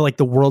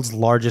the world's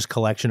largest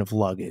collection of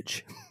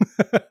luggage.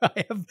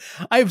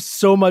 I have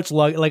so much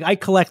luggage. I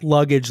collect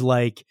luggage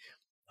like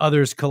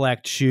others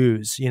collect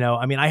shoes.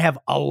 I have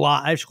a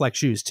lot. I collect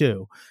shoes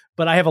too,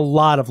 but I have a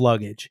lot of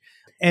luggage.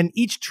 And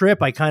each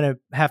trip I kind of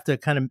have to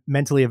kind of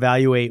mentally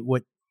evaluate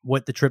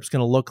what the trip's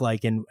going to look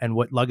like and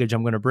what luggage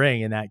I'm going to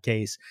bring in that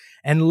case.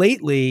 And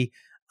lately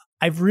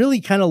I've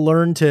really kind of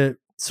learned to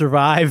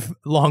survive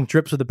long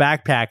trips with a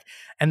backpack.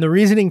 And the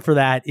reasoning for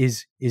that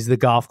is the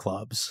golf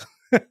clubs.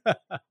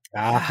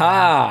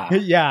 Aha.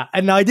 Yeah.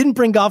 And now I didn't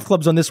bring golf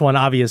clubs on this one,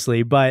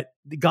 obviously, but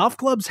the golf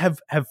clubs have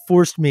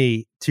forced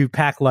me to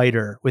pack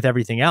lighter with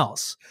everything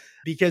else,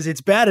 because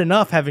it's bad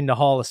enough having to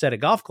haul a set of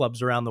golf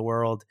clubs around the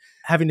world.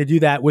 Having to do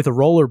that with a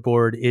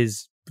rollerboard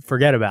is,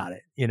 forget about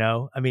it. You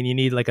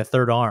need like a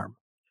third arm.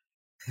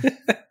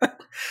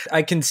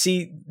 I can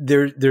see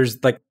there's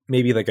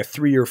maybe a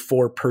 3 or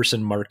 4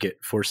 person market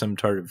for some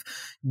sort of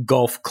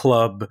golf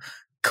club,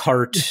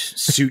 cart,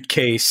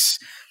 suitcase,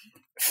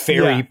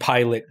 ferry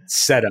pilot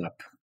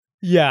setup.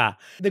 Yeah.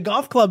 The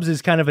golf clubs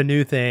is kind of a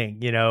new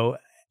thing,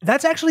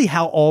 That's actually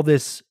how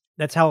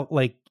that's how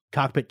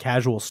Cockpit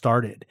Casual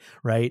started,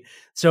 right?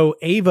 So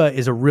Ava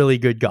is a really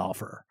good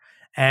golfer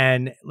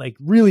and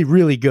really,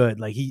 really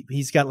good.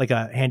 He's got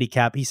a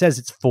handicap. He says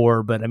it's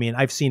 4, but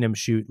I've seen him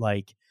shoot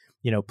 +2,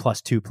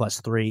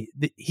 +3.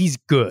 He's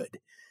good.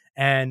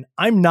 And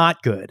I'm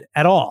not good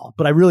at all,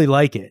 but I really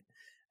like it.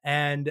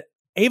 And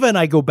Ava and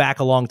I go back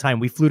a long time.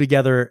 We flew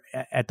together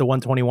at the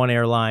 121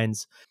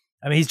 Airlines.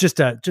 He's just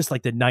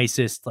the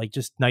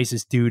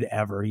nicest dude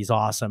ever. He's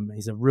awesome.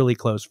 He's a really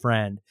close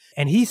friend.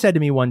 And he said to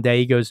me one day,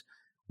 he goes,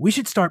 we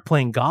should start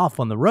playing golf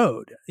on the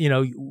road.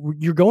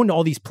 You're going to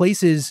all these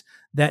places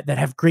that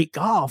have great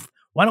golf.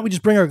 Why don't we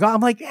just bring our golf?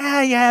 I'm like,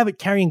 yeah, but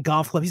carrying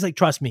golf clubs. He's like,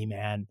 trust me,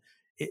 man,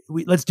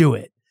 let's do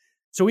it.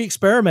 So we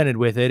experimented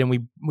with it and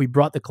we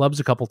brought the clubs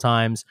a couple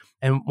times.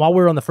 And while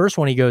we were on the first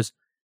one, he goes,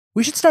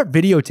 We should start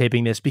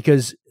videotaping this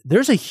because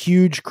there's a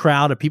huge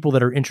crowd of people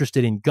that are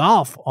interested in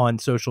golf on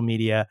social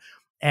media.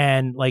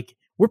 And like,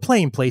 we're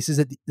playing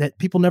places that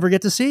people never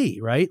get to see,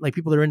 right? Like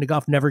people that are into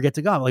golf never get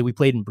to golf. Like we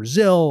played in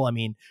Brazil. I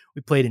mean,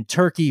 we played in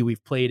Turkey.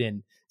 We've played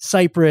in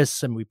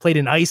Cyprus, and we played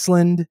in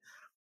Iceland.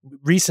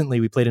 Recently,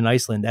 we played in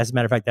Iceland. As a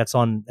matter of fact, that's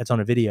on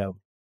a video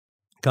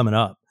coming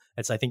up.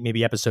 That's, I think,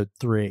 maybe episode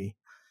 3.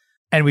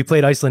 And we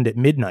played Iceland at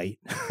midnight.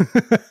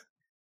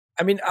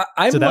 I mean,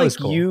 I'm So that was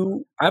like cool.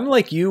 you. I'm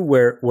like you,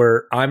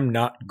 where I'm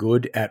not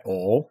good at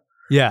all,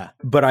 Yeah.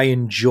 but I've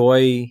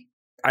enjoyed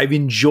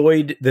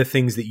the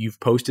things that you've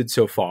posted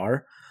so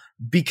far,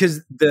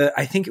 because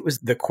I think it was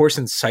the course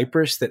in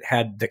Cyprus that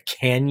had the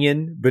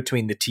canyon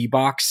between the tee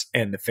box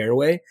and the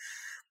fairway.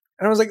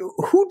 And I was like,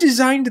 who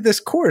designed this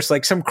course?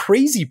 Like some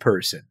crazy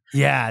person.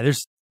 Yeah.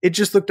 It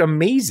just looked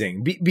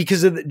amazing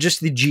because of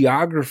just the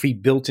geography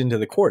built into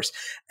the course.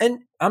 And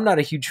I'm not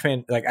a huge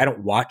fan. Like, I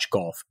don't watch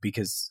golf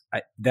because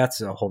that's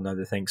a whole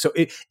nother thing. So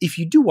if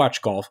you do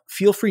watch golf,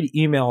 feel free to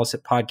email us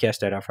at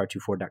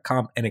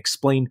podcast@fr24.com and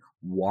explain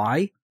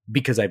why,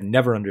 because I've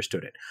never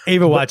understood it.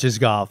 Ava watches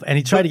golf, and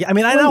he tried to get. I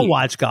mean, I don't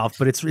watch golf,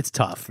 but it's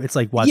tough. It's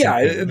like watching. Yeah,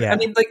 I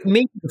mean, like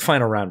maybe the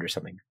final round or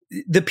something.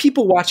 The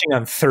people watching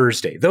on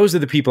Thursday, those are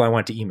the people I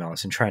want to email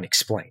us and try and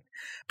explain.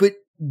 But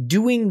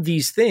doing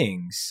these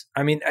things,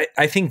 I mean,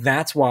 I think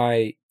that's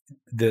why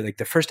the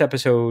first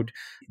episode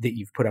that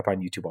you've put up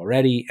on YouTube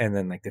already, and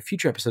then like the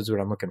future episodes,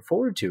 what I'm looking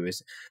forward to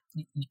is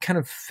you kind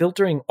of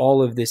filtering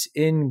all of this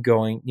in,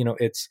 going,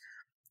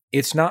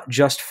 it's not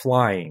just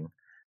flying,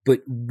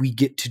 but we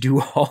get to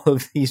do all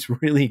of these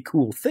really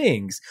cool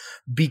things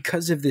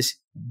because of this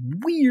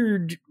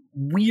weird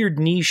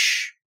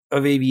niche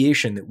of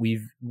aviation that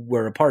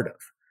we're a part of.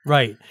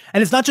 Right.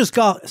 And it's not just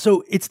golf.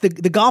 So it's the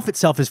golf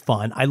itself is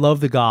fun. I love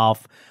the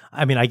golf.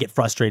 I mean, I get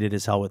frustrated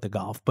as hell with the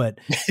golf, but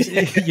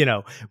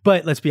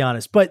but let's be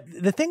honest. But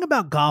the thing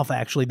about golf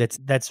actually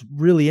that's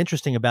really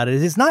interesting about it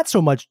is it's not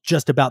so much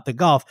just about the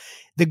golf.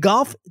 The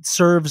golf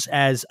serves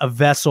as a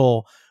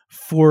vessel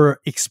for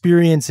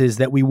experiences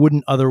that we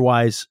wouldn't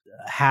otherwise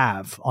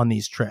have on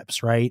these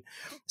trips, right?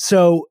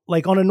 So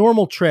like on a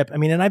normal trip, I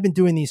mean, and I've been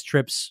doing these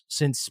trips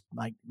since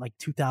like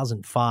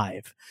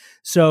 2005.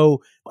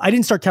 So I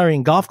didn't start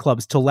carrying golf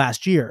clubs till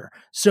last year.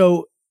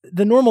 So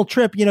the normal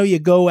trip, you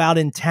go out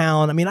in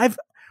town. I mean, I've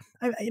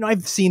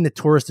seen the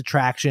tourist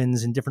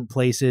attractions in different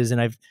places,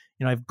 and I've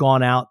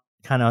gone out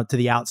kind of to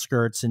the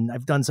outskirts, and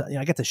I've done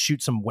I got to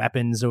shoot some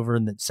weapons over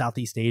in the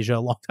Southeast Asia a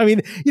long time. I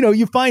mean,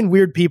 you find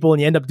weird people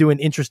and you end up doing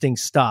interesting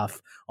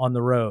stuff on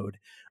the road.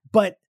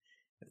 But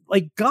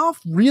like golf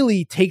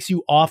really takes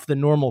you off the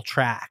normal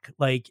track.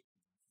 Like,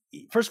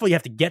 first of all, you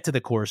have to get to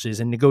the courses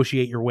and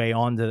negotiate your way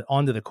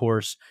onto the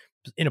course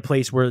in a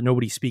place where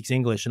nobody speaks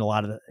English in a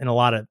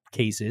lot of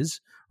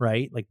cases,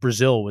 right? Like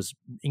Brazil was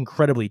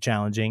incredibly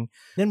challenging.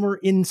 Then we're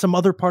in some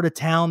other part of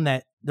town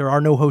that there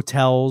are no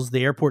hotels,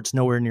 the airport's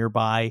nowhere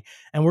nearby,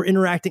 and we're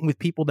interacting with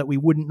people that we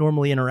wouldn't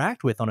normally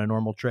interact with on a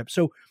normal trip.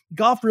 So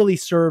golf really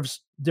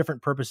serves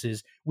different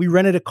purposes. We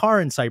rented a car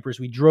in Cyprus.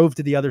 We drove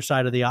to the other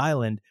side of the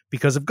island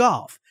because of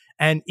golf.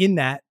 And in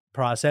that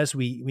process,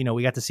 we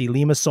got to see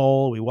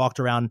Limassol. We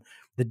walked around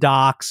the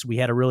docks. We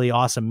had a really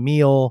awesome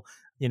meal.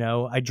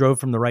 I drove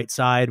from the right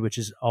side, which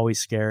is always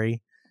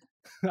scary.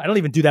 I don't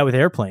even do that with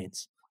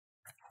airplanes.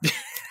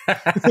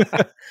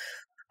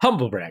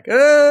 Humble brag.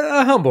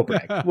 A humble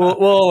brag. We'll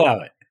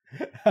allow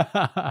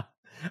it.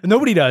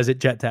 Nobody does at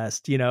Jet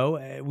Test.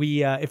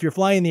 If you're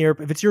flying the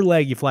if it's your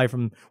leg, you fly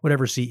from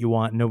whatever seat you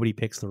want. And nobody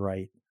picks the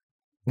right.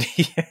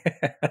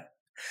 Yeah,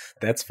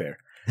 that's fair.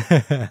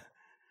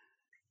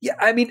 Yeah,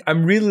 I mean,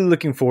 I'm really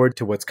looking forward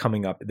to what's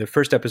coming up. The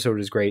first episode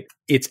is great.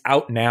 It's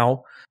out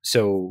now.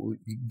 So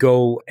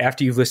go,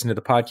 after you've listened to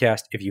the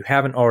podcast, if you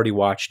haven't already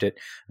watched it,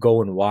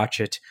 go and watch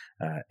it.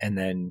 And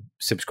then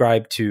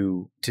subscribe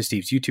to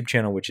Steve's YouTube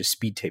channel, which is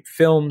Speed Tape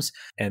Films.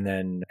 And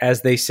then,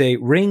 as they say,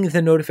 ring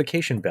the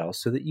notification bell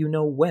so that you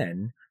know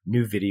when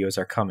new videos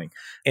are coming.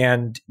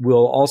 And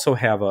we'll also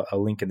have a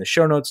link in the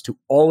show notes to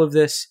all of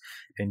this,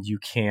 and you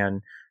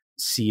can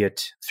see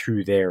it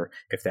through there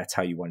if that's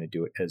how you want to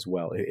do it as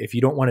well. If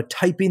you don't want to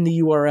type in the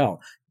URL,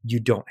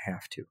 you don't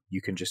have to.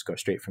 You can just go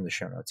straight from the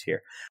show notes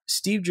here.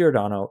 Steve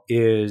Giordano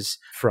is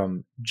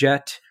from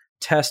Jet,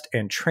 Test,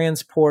 and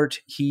Transport.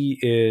 He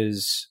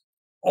is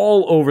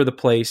all over the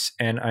place,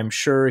 and I'm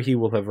sure he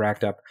will have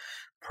racked up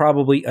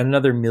probably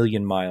another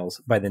 1,000,000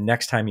 miles by the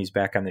next time he's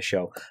back on the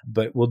show,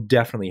 but we'll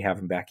definitely have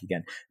him back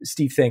again.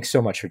 Steve, thanks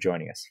so much for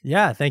joining us.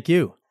 Yeah, thank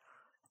you.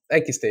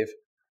 Thank you, Steve.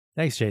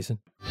 Thanks, Jason.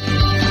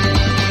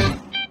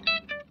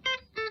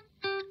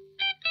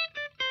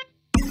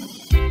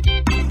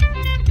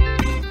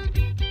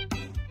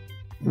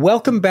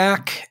 Welcome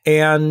back,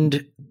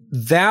 and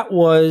that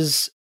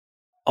was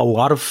a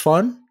lot of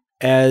fun,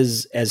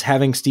 as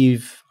having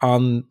Steve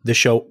on the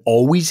show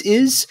always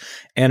is,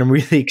 and I'm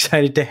really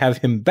excited to have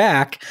him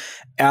back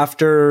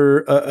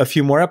after a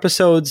few more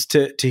episodes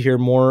to hear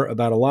more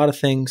about a lot of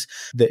things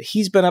that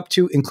he's been up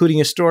to, including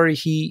a story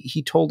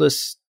he told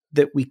us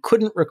that we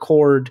couldn't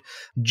record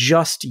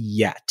just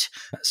yet.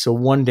 So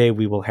one day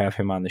we will have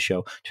him on the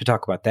show to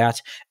talk about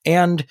that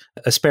and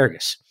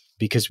asparagus,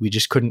 because we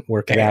just couldn't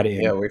work that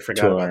in. Yeah, we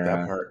forgot about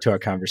that part. To our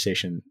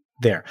conversation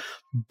there.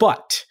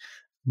 But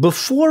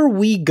before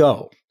we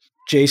go,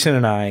 Jason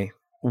and I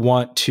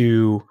want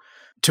to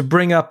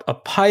bring up a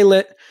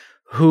pilot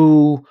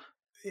who,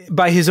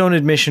 by his own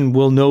admission,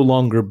 will no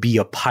longer be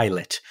a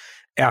pilot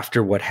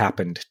after what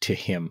happened to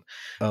him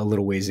a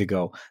little ways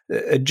ago.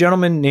 A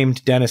gentleman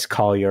named Dennis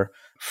Collier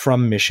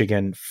from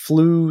Michigan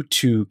flew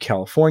to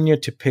California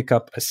to pick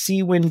up a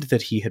Seawind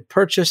that he had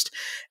purchased,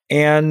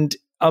 and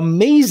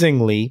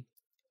amazingly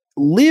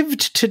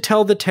lived to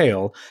tell the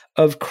tale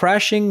of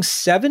crashing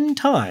 7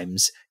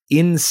 times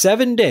in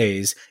 7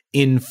 days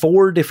in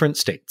 4 different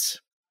states.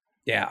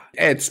 Yeah,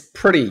 it's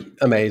pretty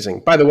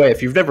amazing. By the way,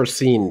 if you've never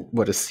seen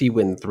what a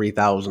Seawind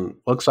 3000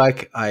 looks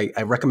like, I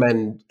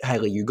recommend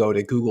highly you go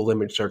to Google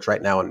image search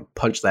right now and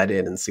punch that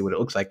in and see what it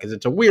looks like, because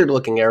it's a weird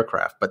looking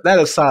aircraft. But that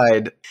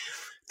aside,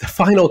 the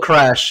final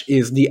crash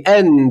is the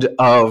end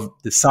of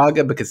the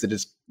saga, because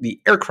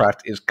the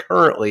aircraft is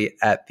currently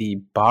at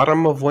the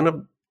bottom of one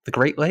of the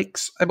Great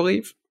Lakes, I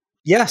believe.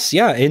 Yes,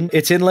 yeah,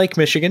 it's in Lake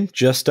Michigan,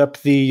 just up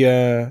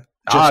the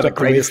the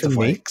greatest of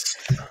lakes.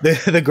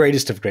 The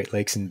greatest of Great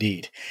Lakes,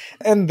 indeed.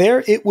 And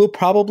there it will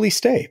probably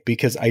stay,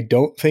 because I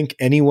don't think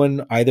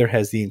anyone either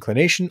has the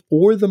inclination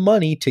or the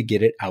money to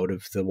get it out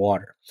of the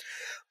water.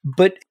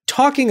 But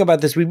talking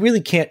about this, we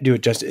really can't do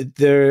it justice.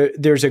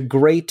 There's a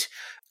great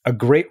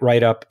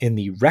write-up in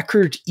the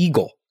Record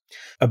Eagle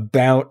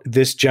about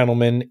this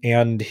gentleman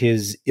and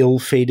his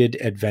ill-fated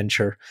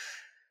adventure.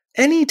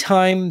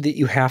 Anytime that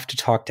you have to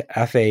talk to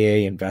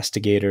FAA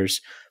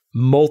investigators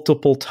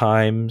multiple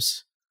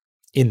times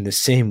in the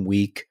same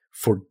week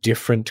for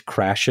different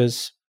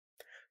crashes,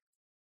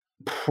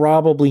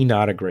 probably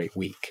not a great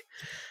week.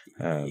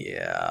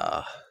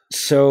 Yeah.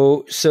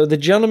 So the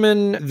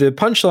gentleman, the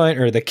punchline,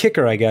 or the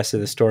kicker, I guess, of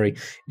the story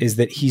is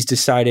that he's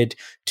decided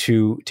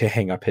to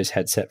hang up his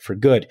headset for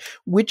good,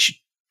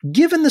 which,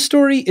 given the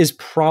story, is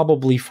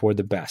probably for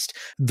the best.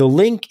 The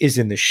link is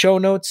in the show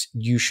notes.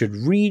 You should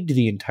read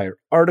the entire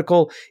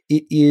article.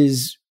 It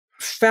is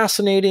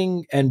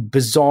fascinating and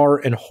bizarre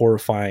and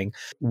horrifying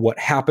what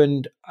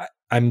happened.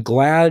 I'm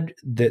glad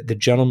that the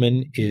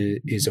gentleman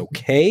is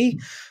okay.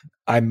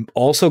 I'm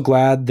also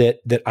glad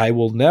that I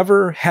will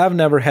never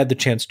had the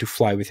chance to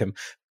fly with him,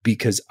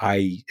 because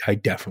I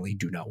definitely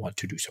do not want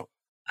to do so.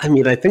 I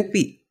mean, I think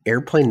the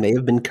airplane may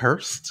have been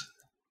cursed.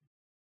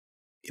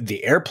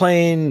 The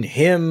airplane,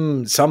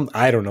 him,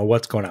 I don't know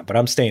what's going on, but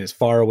I'm staying as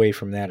far away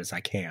from that as I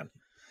can.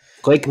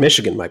 Lake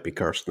Michigan might be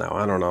cursed now.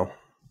 I don't know.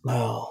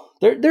 Well,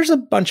 there's a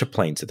bunch of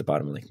planes at the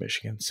bottom of Lake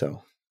Michigan,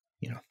 so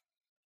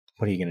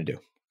what are you going to do?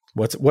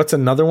 What's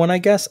another one? I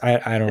guess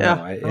I don't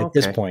know at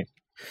this point.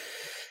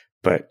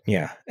 But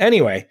yeah.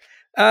 Anyway,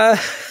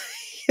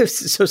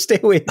 so stay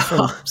away from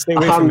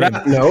on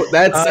that note.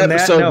 That's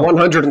episode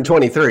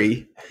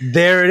 123.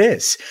 There it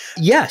is.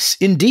 Yes,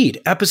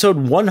 indeed,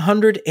 episode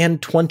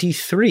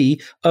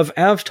 123 of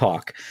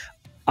AvTalk.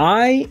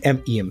 I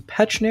am Ian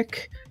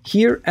Petchnick,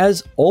 here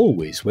as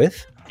always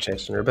with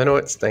Jason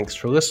Rabinowitz. Thanks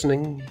for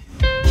listening.